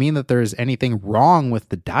doesn't mean that there's anything wrong with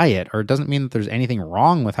the diet, or it doesn't mean that there's anything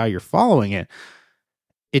wrong with how you're following it.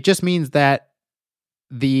 It just means that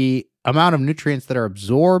the amount of nutrients that are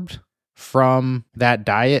absorbed from that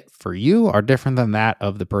diet for you are different than that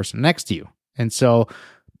of the person next to you. And so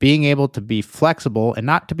being able to be flexible and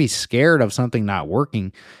not to be scared of something not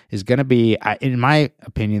working is going to be, in my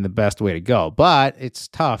opinion, the best way to go. But it's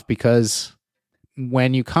tough because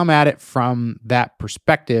when you come at it from that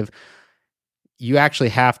perspective, you actually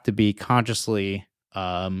have to be consciously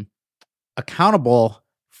accountable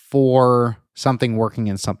for something working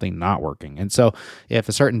and something not working. And so if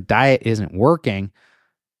a certain diet isn't working,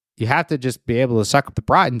 you have to just be able to suck up the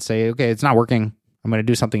pride and say, okay, it's not working. I'm going to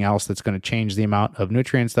do something else that's going to change the amount of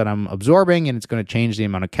nutrients that I'm absorbing, and it's going to change the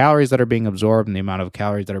amount of calories that are being absorbed and the amount of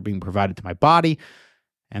calories that are being provided to my body.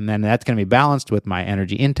 And then that's going to be balanced with my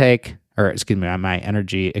energy intake, my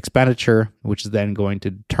energy expenditure, which is then going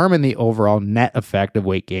to determine the overall net effect of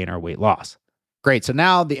weight gain or weight loss. Great. So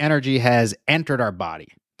now the energy has entered our body.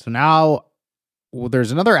 So now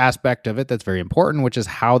there's another aspect of it that's very important, which is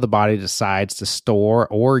how the body decides to store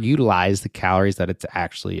or utilize the calories that it's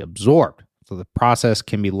actually absorbed. So the process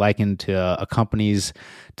can be likened to a company's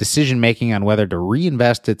decision-making on whether to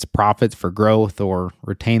reinvest its profits for growth or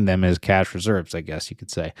retain them as cash reserves, I guess you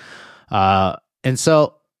could say. And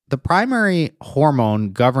so the primary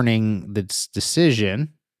hormone governing this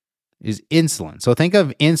decision is insulin. So think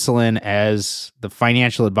of insulin as the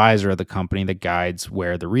financial advisor of the company that guides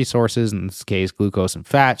where the resources, in this case, glucose and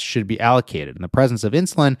fats, should be allocated. In the presence of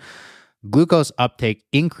insulin, glucose uptake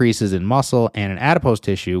increases in muscle and in adipose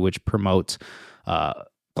tissue, which promotes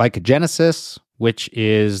glycogenesis, which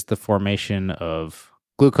is the formation of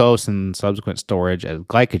glucose and subsequent storage as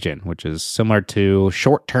glycogen, which is similar to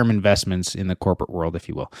short-term investments in the corporate world, if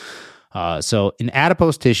you will. So in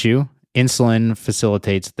adipose tissue, insulin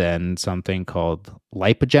facilitates then something called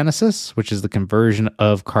lipogenesis, which is the conversion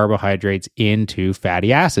of carbohydrates into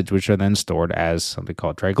fatty acids, which are then stored as something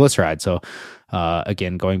called triglycerides. So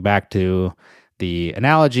again, going back to the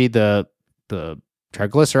analogy, the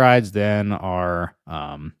triglycerides then are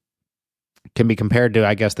can be compared to,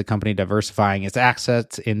 I guess, the company diversifying its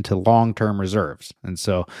assets into long-term reserves. And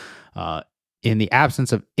so in the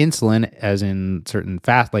absence of insulin, as in certain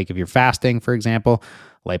like if you're fasting, for example,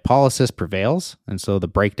 lipolysis prevails, and so the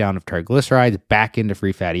breakdown of triglycerides back into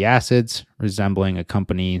free fatty acids, resembling a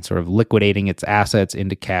company sort of liquidating its assets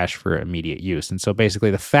into cash for immediate use. And so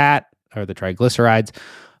basically the fat or the triglycerides,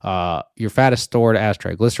 your fat is stored as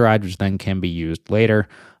triglycerides, which then can be used later,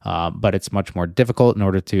 but it's much more difficult in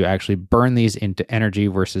order to actually burn these into energy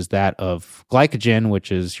versus that of glycogen,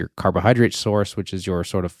 which is your carbohydrate source, which is your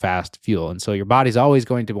sort of fast fuel. And so your body's always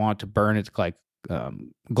going to want to burn its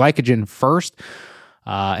glycogen first.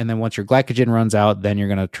 And then once your glycogen runs out, then you're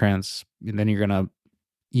going to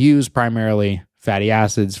use primarily fatty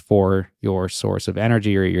acids for your source of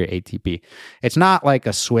energy or your ATP. It's not like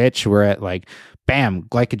a switch where it like, bam,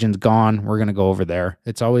 glycogen's gone, we're going to go over there.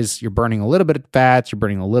 It's always, you're burning a little bit of fats, you're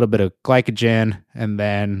burning a little bit of glycogen, and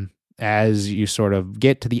then as you sort of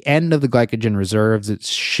get to the end of the glycogen reserves, it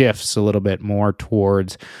shifts a little bit more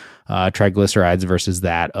towards triglycerides versus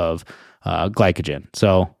that of glycogen.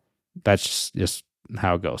 So that's just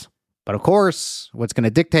how it goes. But of course, what's going to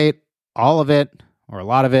dictate all of it or a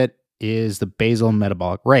lot of it is the basal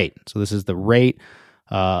metabolic rate. So this is the rate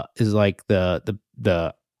is like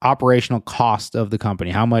the operational cost of the company.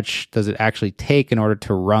 How much does it actually take in order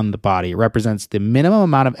to run the body? It represents the minimum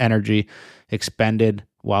amount of energy expended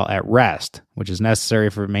while at rest, which is necessary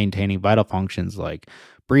for maintaining vital functions like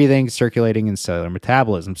breathing, circulating, and cellular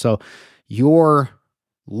metabolism. So your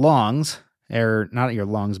lungs, or not your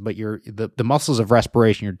lungs, but the muscles of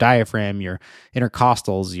respiration, your diaphragm, your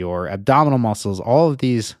intercostals, your abdominal muscles, all of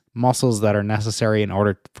these muscles that are necessary in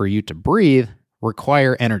order for you to breathe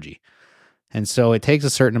require energy. And so it takes a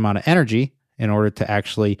certain amount of energy in order to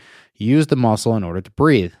actually use the muscle in order to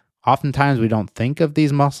breathe. Oftentimes we don't think of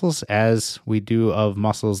these muscles as we do of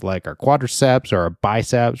muscles like our quadriceps or our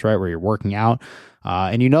biceps, right, where you're working out.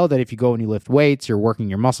 And you know that if you go and you lift weights, you're working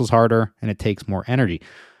your muscles harder and it takes more energy.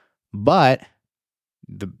 But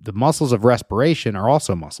the muscles of respiration are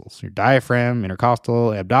also muscles. Your diaphragm,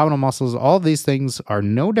 intercostal, abdominal muscles, all of these things are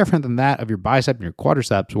no different than that of your bicep and your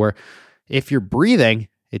quadriceps, where if you're breathing,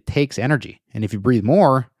 it takes energy. And if you breathe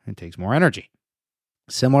more, it takes more energy.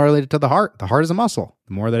 Similarly to the heart is a muscle.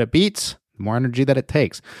 The more that it beats, the more energy that it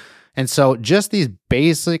takes. And so just these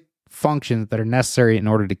basic functions that are necessary in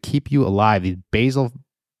order to keep you alive, these basal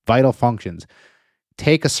vital functions,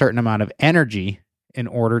 take a certain amount of energy in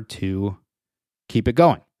order to keep it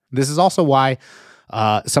going. This is also why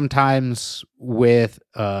sometimes with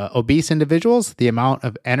obese individuals, the amount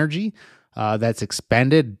of energy that's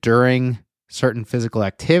expended during certain physical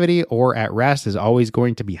activity or at rest is always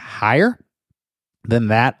going to be higher than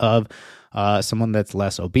that of someone that's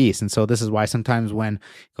less obese. And so this is why sometimes when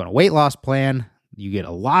you go on a weight loss plan, you get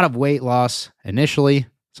a lot of weight loss initially.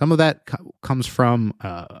 Some of that comes from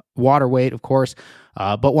water weight, of course,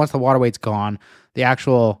 but once the water weight's gone, the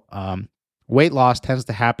actual weight loss tends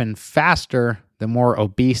to happen faster the more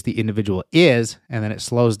obese the individual is, and then it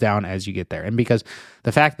slows down as you get there. And because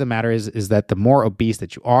the fact of the matter is that the more obese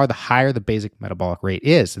that you are, the higher the basic metabolic rate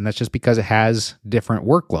is. And that's just because it has different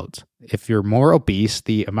workloads. If you're more obese,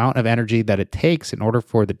 the amount of energy that it takes in order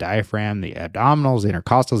for the diaphragm, the abdominals, the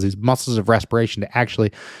intercostals, these muscles of respiration to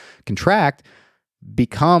actually contract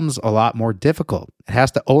becomes a lot more difficult. It has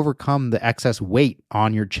to overcome the excess weight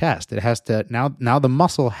on your chest. It has to, now the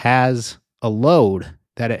muscle has a load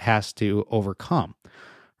that it has to overcome,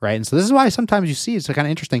 right? And so this is why sometimes you see, it's kind of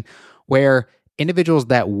interesting, where individuals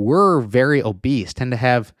that were very obese tend to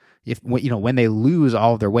have, when they lose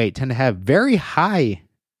all of their weight, tend to have very high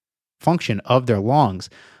function of their lungs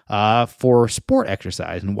for sport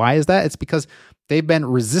exercise. And why is that? It's because they've been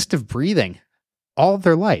resistive breathing all of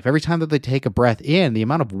their life. Every time that they take a breath in, the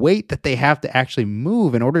amount of weight that they have to actually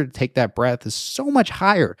move in order to take that breath is so much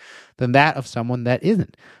higher than that of someone that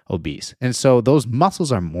isn't obese. And so those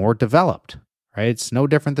muscles are more developed, right? It's no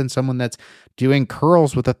different than someone that's doing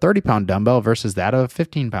curls with a 30-pound dumbbell versus that of a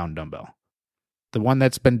 15-pound dumbbell. The one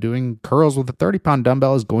that's been doing curls with a 30-pound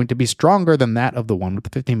dumbbell is going to be stronger than that of the one with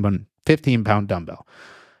the 15-pound dumbbell,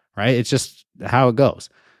 right? It's just how it goes.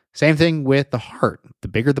 Same thing with the heart. The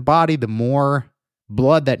bigger the body, the more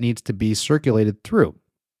blood that needs to be circulated through.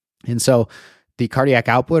 And so the cardiac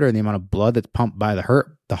output, or the amount of blood that's pumped by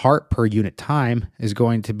the heart per unit time, is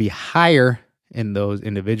going to be higher in those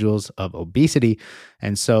individuals of obesity.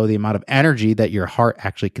 And so the amount of energy that your heart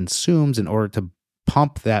actually consumes in order to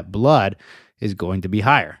pump that blood is going to be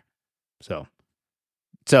higher. So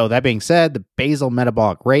that being said, the basal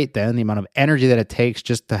metabolic rate, then the amount of energy that it takes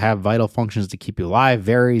just to have vital functions to keep you alive,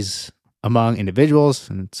 varies among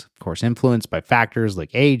individuals, and it's of course influenced by factors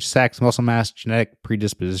like age, sex, muscle mass, genetic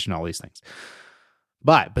predisposition, all these things.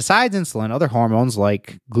 But besides insulin, other hormones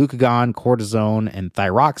like glucagon, cortisone, and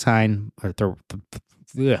thyroxine,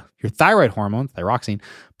 your thyroid hormone, thyroxine,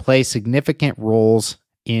 play significant roles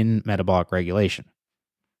in metabolic regulation.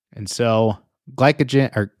 And so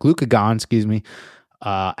glucagon,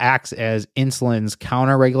 acts as insulin's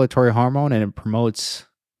counter-regulatory hormone, and it promotes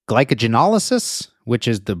glycogenolysis, which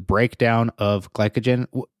is the breakdown of glycogen.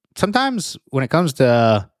 Sometimes when it comes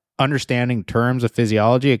to understanding terms of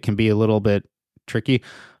physiology, it can be a little bit tricky.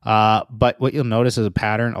 But what you'll notice is a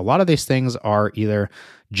pattern. A lot of these things are either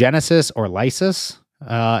genesis or lysis.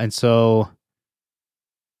 And so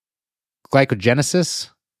glycogenesis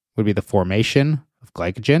would be the formation of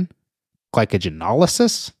glycogen.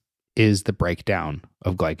 Glycogenolysis is the breakdown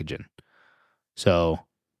of glycogen. So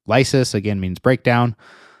lysis, again, means breakdown.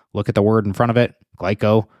 Look at the word in front of it,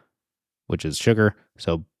 glyco, which is sugar.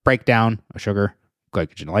 So breakdown of sugar,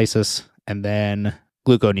 glycogenolysis. And then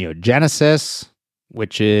gluconeogenesis,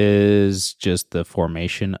 which is just the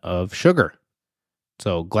formation of sugar.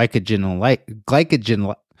 So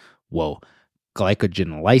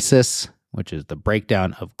glycogenolysis, which is the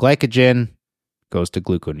breakdown of glycogen, goes to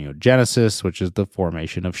gluconeogenesis, which is the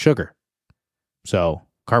formation of sugar. So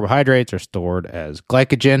carbohydrates are stored as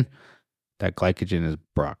glycogen. That glycogen is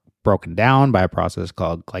broken down by a process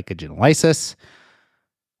called glycogenolysis,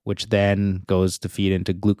 which then goes to feed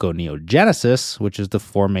into gluconeogenesis, which is the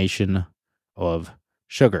formation of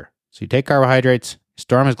sugar. So you take carbohydrates,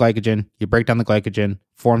 store them as glycogen, you break down the glycogen,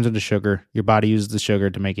 forms into sugar, your body uses the sugar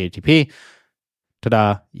to make ATP.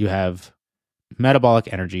 Ta-da, you have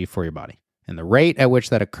metabolic energy for your body. And the rate at which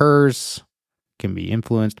that occurs can be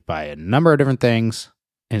influenced by a number of different things,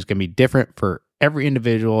 and it's going to be different for every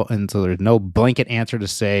individual. And so there's no blanket answer to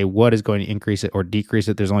say what is going to increase it or decrease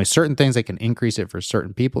it. There's only certain things that can increase it for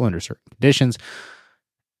certain people under certain conditions,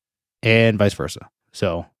 and vice versa.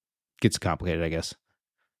 So it gets complicated, I guess.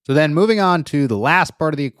 So then moving on to the last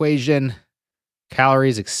part of the equation,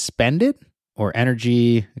 calories expended or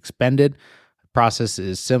energy expended. Process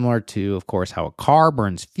is similar to, of course, how a car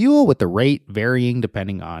burns fuel, with the rate varying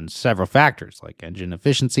depending on several factors like engine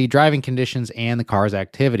efficiency, driving conditions, and the car's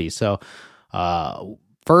activity. So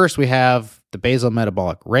first we have the basal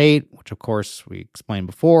metabolic rate, which of course we explained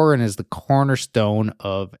before and is the cornerstone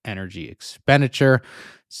of energy expenditure.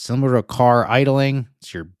 Similar to a car idling,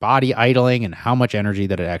 it's your body idling and how much energy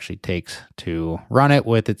that it actually takes to run it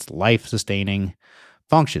with its life-sustaining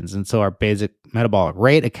functions. And so our basic metabolic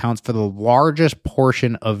rate accounts for the largest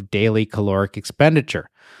portion of daily caloric expenditure.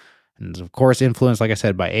 And of course, influenced, like I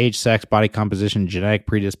said, by age, sex, body composition, genetic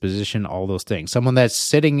predisposition, all those things. Someone that's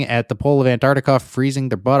sitting at the pole of Antarctica, freezing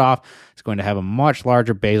their butt off, is going to have a much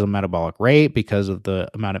larger basal metabolic rate because of the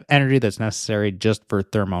amount of energy that's necessary just for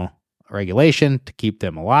thermoregulation to keep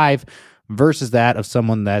them alive, versus that of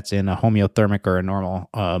someone that's in a homeothermic or a normal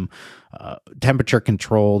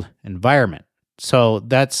temperature-controlled environment. So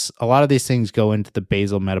that's a lot of these things go into the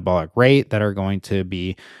basal metabolic rate that are going to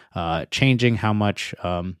be changing how much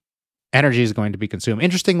energy is going to be consumed.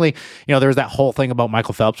 Interestingly, there was that whole thing about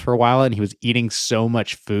Michael Phelps for a while, and he was eating so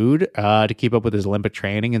much food to keep up with his Olympic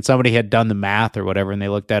training. And somebody had done the math or whatever, and they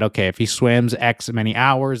looked at, okay, if he swims X many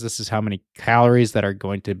hours, this is how many calories that are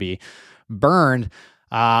going to be burned.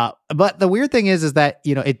 But the weird thing is that,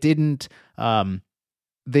 it didn't,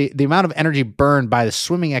 the amount of energy burned by the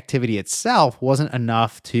swimming activity itself wasn't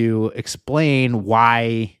enough to explain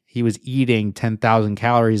why he was eating 10,000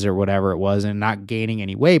 calories or whatever it was and not gaining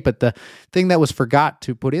any weight. But the thing that was forgot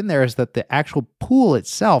to put in there is that the actual pool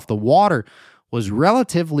itself, the water, was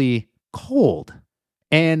relatively cold.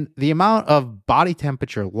 And the amount of body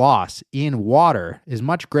temperature loss in water is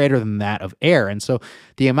much greater than that of air. And so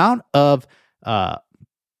the amount of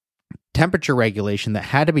temperature regulation that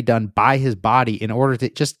had to be done by his body in order to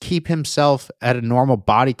just keep himself at a normal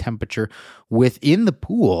body temperature within the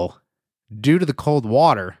pool due to the cold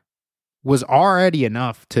water was already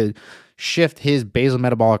enough to shift his basal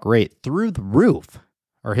metabolic rate through the roof,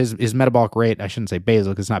 or his metabolic rate. I shouldn't say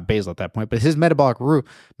basal because it's not basal at that point, but his metabolic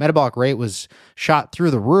rate was shot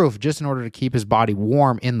through the roof just in order to keep his body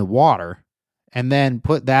warm in the water. And then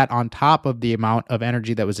put that on top of the amount of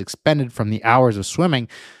energy that was expended from the hours of swimming,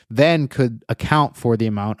 then could account for the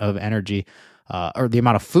amount of energy or the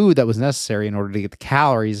amount of food that was necessary in order to get the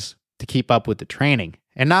calories to keep up with the training.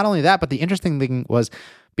 And not only that, but the interesting thing was,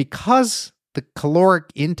 because the caloric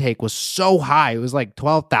intake was so high, it was like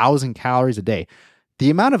 12,000 calories a day, the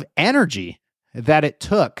amount of energy that it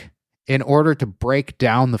took in order to break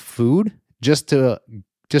down the food just to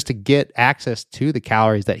get access to the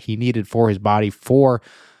calories that he needed for his body for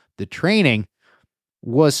the training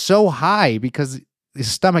was so high, because his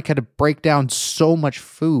stomach had to break down so much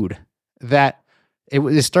food that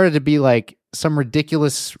it started to be like some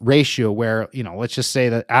ridiculous ratio where, let's just say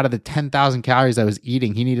that out of the 10,000 calories I was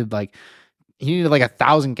eating, he needed like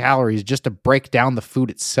 1,000 calories just to break down the food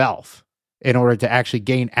itself in order to actually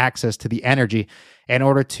gain access to the energy in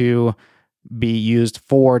order to be used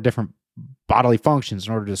for different bodily functions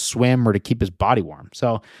in order to swim or to keep his body warm.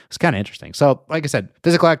 So it's kind of interesting. So like I said,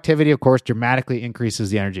 physical activity, of course, dramatically increases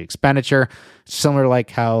the energy expenditure, similar like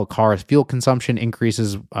how cars' fuel consumption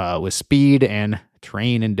increases with speed and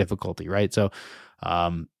terrain and difficulty, right? So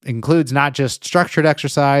includes not just structured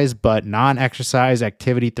exercise, but non-exercise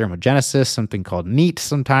activity thermogenesis, something called NEAT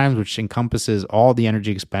sometimes, which encompasses all the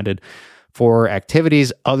energy expended for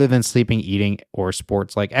activities other than sleeping, eating, or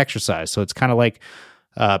sports like exercise. So it's kind of like,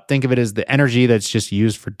 think of it as the energy that's just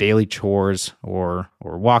used for daily chores or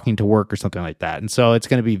walking to work or something like that. And so it's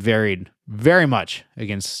going to be varied very much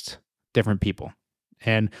against different people.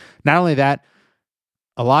 And not only that,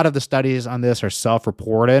 a lot of the studies on this are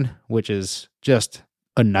self-reported, which is just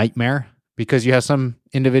a nightmare, because you have some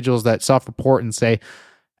individuals that self-report and say,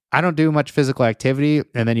 I don't do much physical activity.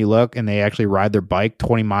 And then you look and they actually ride their bike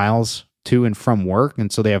 20 miles to and from work.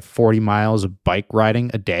 And so they have 40 miles of bike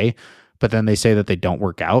riding a day, but then they say that they don't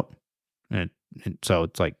work out. And so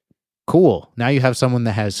it's like, cool. Now you have someone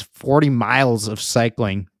that has 40 miles of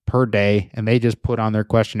cycling per day, and they just put on their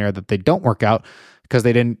questionnaire that they don't work out because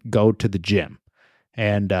they didn't go to the gym.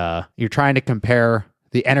 And you're trying to compare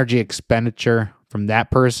the energy expenditure from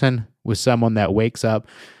that person with someone that wakes up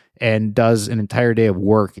and does an entire day of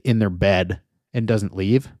work in their bed and doesn't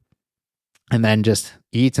leave, and then just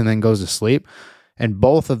eats and then goes to sleep. And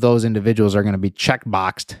both of those individuals are going to be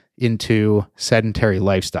checkboxed into sedentary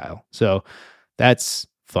lifestyle. So that's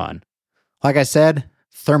fun. Like I said,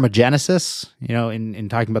 thermogenesis, in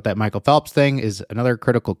talking about that Michael Phelps thing, is another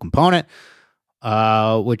critical component,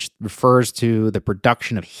 which refers to the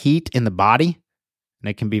production of heat in the body. And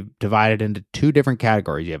it can be divided into two different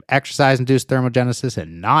categories. You have exercise-induced thermogenesis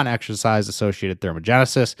and non-exercise-associated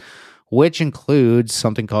thermogenesis, which includes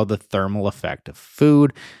something called the thermal effect of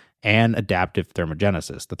food and adaptive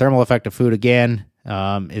thermogenesis. The thermal effect of food, again,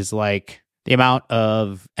 is like the amount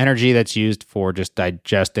of energy that's used for just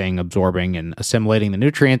digesting, absorbing, and assimilating the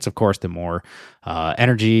nutrients. Of course, the more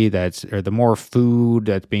energy the more food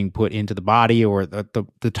that's being put into the body, or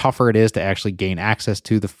the tougher it is to actually gain access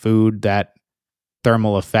to the food, that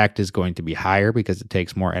thermal effect is going to be higher because it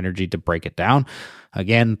takes more energy to break it down.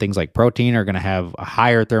 Again, things like protein are going to have a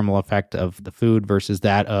higher thermal effect of the food versus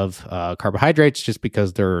that of carbohydrates, just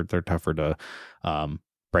because they're tougher to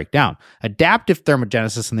break down. Adaptive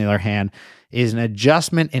thermogenesis, on the other hand, is an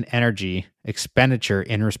adjustment in energy expenditure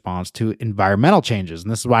in response to environmental changes.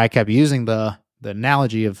 And this is why I kept using the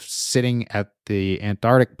analogy of sitting at the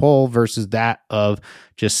Antarctic pole versus that of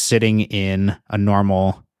just sitting in a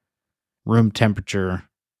normal room temperature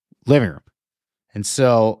living room. And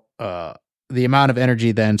so the amount of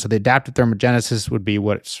energy then, so the adaptive thermogenesis would be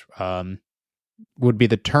would be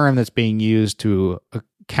the term that's being used to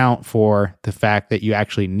account for the fact that you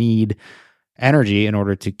actually need energy in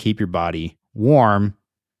order to keep your body warm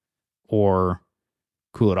or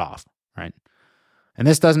cool it off, right? And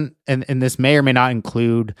this doesn't, and this may or may not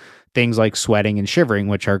include things like sweating and shivering,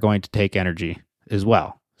 which are going to take energy as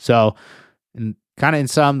well. So, in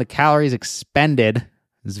sum, the calories expended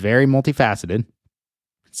is very multifaceted.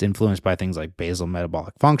 It's influenced by things like basal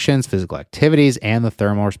metabolic functions, physical activities, and the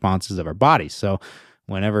thermal responses of our bodies. So,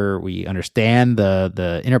 whenever we understand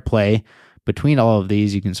the interplay between all of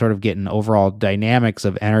these, you can sort of get an overall dynamics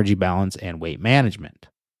of energy balance and weight management.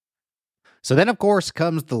 So then, of course,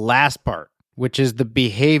 comes the last part, which is the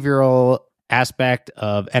behavioral aspect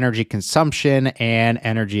of energy consumption and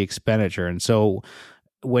energy expenditure. And so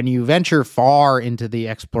when you venture far into the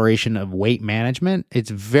exploration of weight management,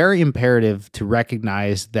 it's very imperative to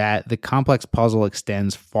recognize that the complex puzzle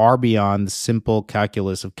extends far beyond the simple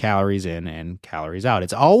calculus of calories in and calories out.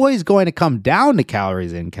 It's always going to come down to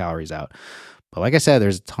calories in, calories out. But like I said,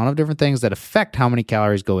 there's a ton of different things that affect how many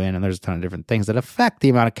calories go in, and there's a ton of different things that affect the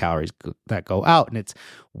amount of calories that go out. And it's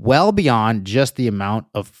well beyond just the amount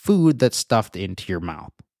of food that's stuffed into your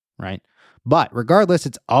mouth, right? But regardless,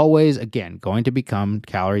 it's always, again, going to become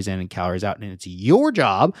calories in and calories out. And it's your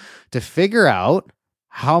job to figure out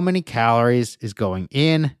how many calories is going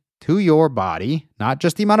in to your body, not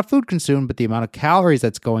just the amount of food consumed, but the amount of calories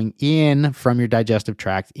that's going in from your digestive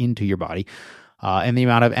tract into your body, and the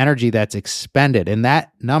amount of energy that's expended. And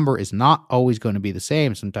that number is not always going to be the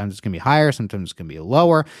same. Sometimes it's going to be higher, sometimes it's going to be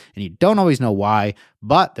lower, and you don't always know why,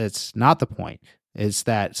 but that's not the point. It's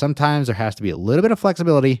that sometimes there has to be a little bit of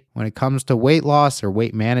flexibility when it comes to weight loss or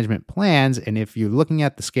weight management plans. And if you're looking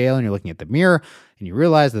at the scale and you're looking at the mirror and you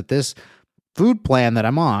realize that this food plan that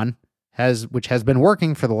I'm on which has been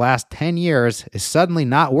working for the last 10 years is suddenly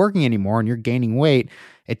not working anymore and you're gaining weight,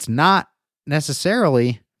 it's not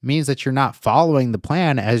necessarily means that you're not following the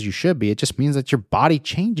plan as you should be. It just means that your body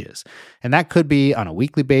changes. And that could be on a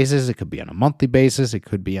weekly basis. It could be on a monthly basis. It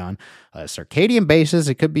could be on a circadian basis.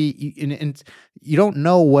 It could be, and you don't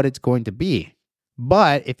know what it's going to be.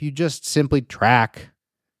 But if you just simply track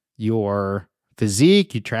your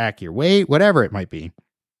physique, you track your weight, whatever it might be,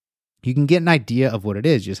 you can get an idea of what it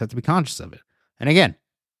is. You just have to be conscious of it. And again,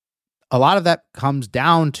 a lot of that comes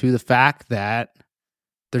down to the fact that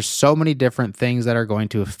there's so many different things that are going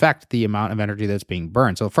to affect the amount of energy that's being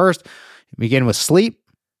burned. So first, begin with sleep.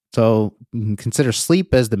 So you can consider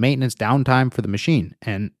sleep as the maintenance downtime for the machine.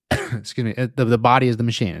 And excuse me, the body is the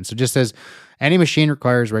machine. And so just as any machine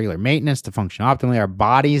requires regular maintenance to function optimally, our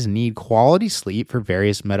bodies need quality sleep for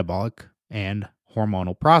various metabolic and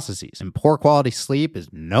hormonal processes. And poor quality sleep is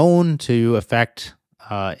known to affect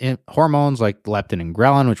hormones like leptin and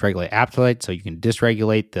ghrelin, which regulate appetite. So you can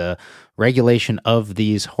dysregulate the regulation of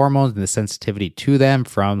these hormones and the sensitivity to them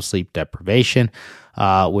from sleep deprivation,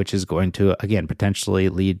 which is going to, again, potentially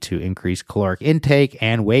lead to increased caloric intake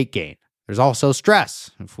and weight gain. There's also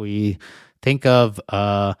stress. If we think of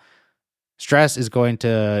stress is going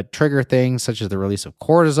to trigger things such as the release of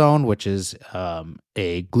cortisone, which is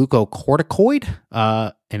a glucocorticoid.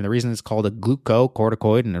 And the reason it's called a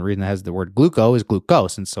glucocorticoid and the reason it has the word gluco is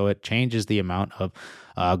glucose. And so it changes the amount of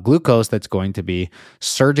glucose that's going to be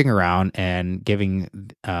surging around and giving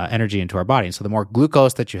energy into our body. And so the more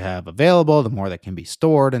glucose that you have available, the more that can be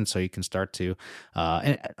stored. And so you can start to,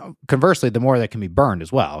 and conversely, the more that can be burned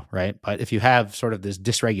as well, right? But if you have sort of this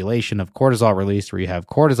dysregulation of cortisol release where you have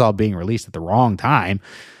cortisol being released at the wrong time,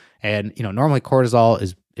 and normally cortisol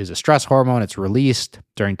is a stress hormone. It's released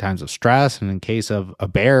during times of stress. And in case of a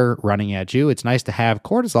bear running at you, it's nice to have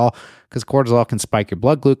cortisol because cortisol can spike your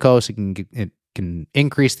blood glucose. It can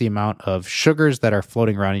increase the amount of sugars that are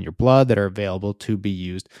floating around in your blood that are available to be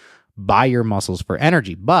used by your muscles for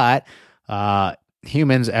energy. But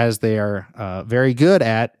humans, as they are very good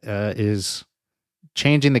at, is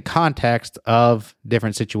changing the context of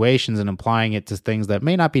different situations and applying it to things that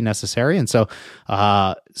may not be necessary. And so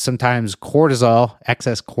sometimes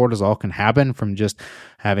excess cortisol can happen from just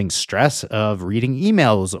having stress of reading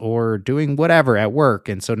emails or doing whatever at work.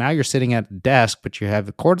 And so now you're sitting at a desk, but you have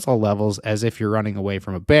the cortisol levels as if you're running away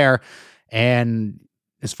from a bear. And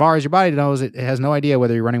as far as your body knows, it has no idea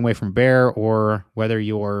whether you're running away from a bear or whether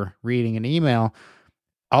you're reading an email.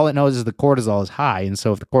 All it knows is the cortisol is high. And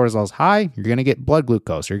so if the cortisol is high, you're going to get blood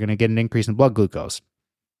glucose. You're going to get an increase in blood glucose.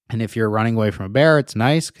 And if you're running away from a bear, it's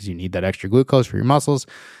nice because you need that extra glucose for your muscles.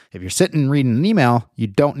 If you're sitting reading an email, you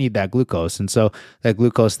don't need that glucose. And so that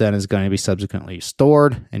glucose then is going to be subsequently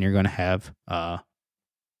stored and you're going to have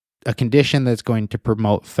a condition that's going to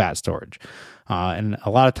promote fat storage. And a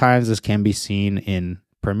lot of times this can be seen in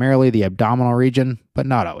primarily the abdominal region, but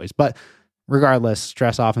not always. But regardless,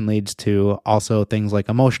 stress often leads to also things like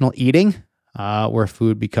emotional eating, where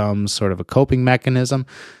food becomes sort of a coping mechanism,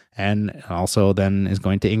 and also then is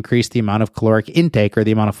going to increase the amount of caloric intake, or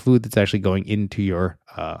the amount of food that's actually going into your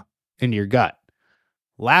gut.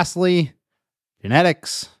 Lastly,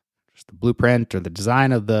 genetics, just the blueprint or the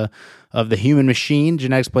design of the human machine.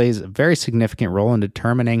 Genetics plays a very significant role in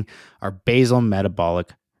determining our basal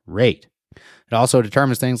metabolic rate. It also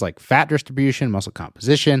determines things like fat distribution, muscle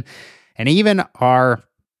composition, and even our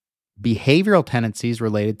behavioral tendencies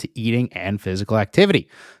related to eating and physical activity.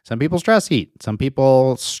 Some people stress eat. Some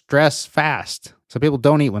people stress fast. Some people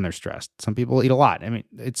don't eat when they're stressed. Some people eat a lot. I mean,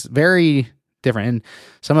 it's very different. And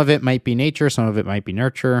some of it might be nature. Some of it might be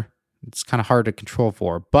nurture. It's kind of hard to control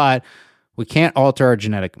for, but we can't alter our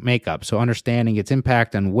genetic makeup. So understanding its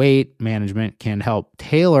impact on weight management can help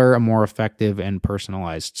tailor a more effective and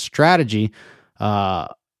personalized strategy. But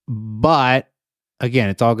again,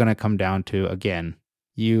 it's all going to come down to,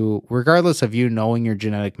 regardless of you knowing your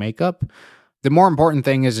genetic makeup, the more important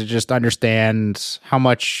thing is to just understand how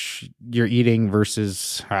much you're eating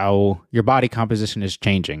versus how your body composition is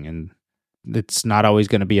changing. And it's not always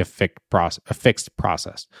going to be a fixed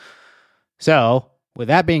process. So with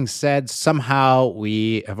that being said, somehow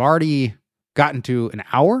we have already gotten to an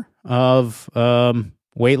hour of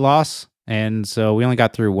weight loss. And so we only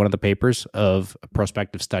got through one of the papers of a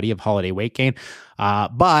prospective study of holiday weight gain.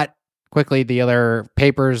 But quickly, the other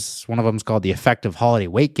papers, one of them is called The Effect of Holiday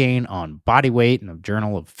Weight Gain on Body Weight in the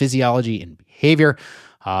Journal of Physiology and Behavior.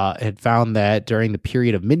 It found that during the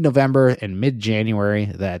period of mid-November and mid-January,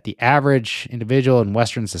 that the average individual in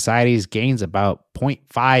Western societies gains about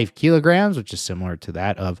 0.5 kilograms, which is similar to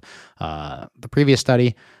that of the previous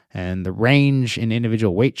study. And the range in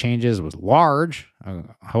individual weight changes was large.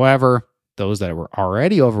 However, those that were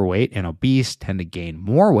already overweight and obese tend to gain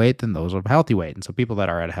more weight than those of healthy weight. And so people that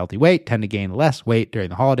are at a healthy weight tend to gain less weight during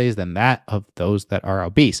the holidays than that of those that are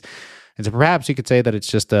obese. And so perhaps you could say that it's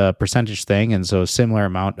just a percentage thing. And so a similar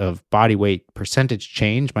amount of body weight percentage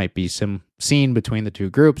change might be seen between the two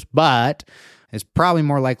groups, but it's probably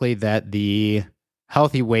more likely that the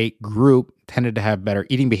healthy weight group tended to have better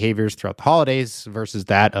eating behaviors throughout the holidays versus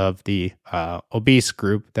that of the obese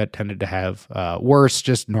group that tended to have worse,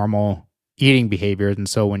 just normal eating behaviors. And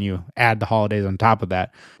so when you add the holidays on top of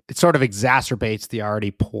that, it sort of exacerbates the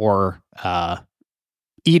already poor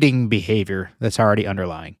eating behavior that's already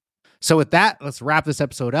underlying. So with that, let's wrap this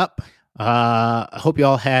episode up. I hope you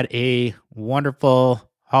all had a wonderful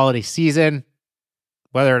holiday season.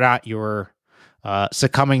 Whether or not you're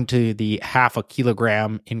succumbing to the 0.5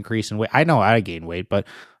 kilogram increase in weight. I know I gained weight, but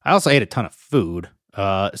I also ate a ton of food.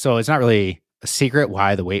 So it's not really a secret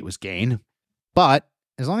why the weight was gained. But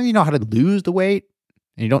as long as you know how to lose the weight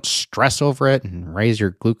and you don't stress over it and raise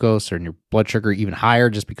your glucose or your blood sugar even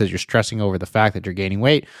higher just because you're stressing over the fact that you're gaining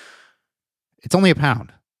weight, it's only a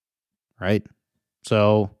pound, right?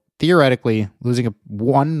 So theoretically, losing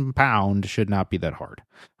 1 pound should not be that hard.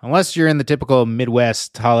 Unless you're in the typical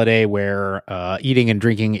Midwest holiday where eating and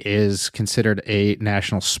drinking is considered a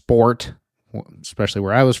national sport, especially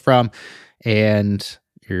where I was from, and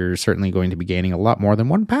you're certainly going to be gaining a lot more than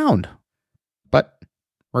 1 pound. But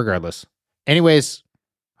regardless. Anyways,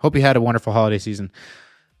 hope you had a wonderful holiday season.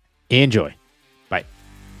 Enjoy.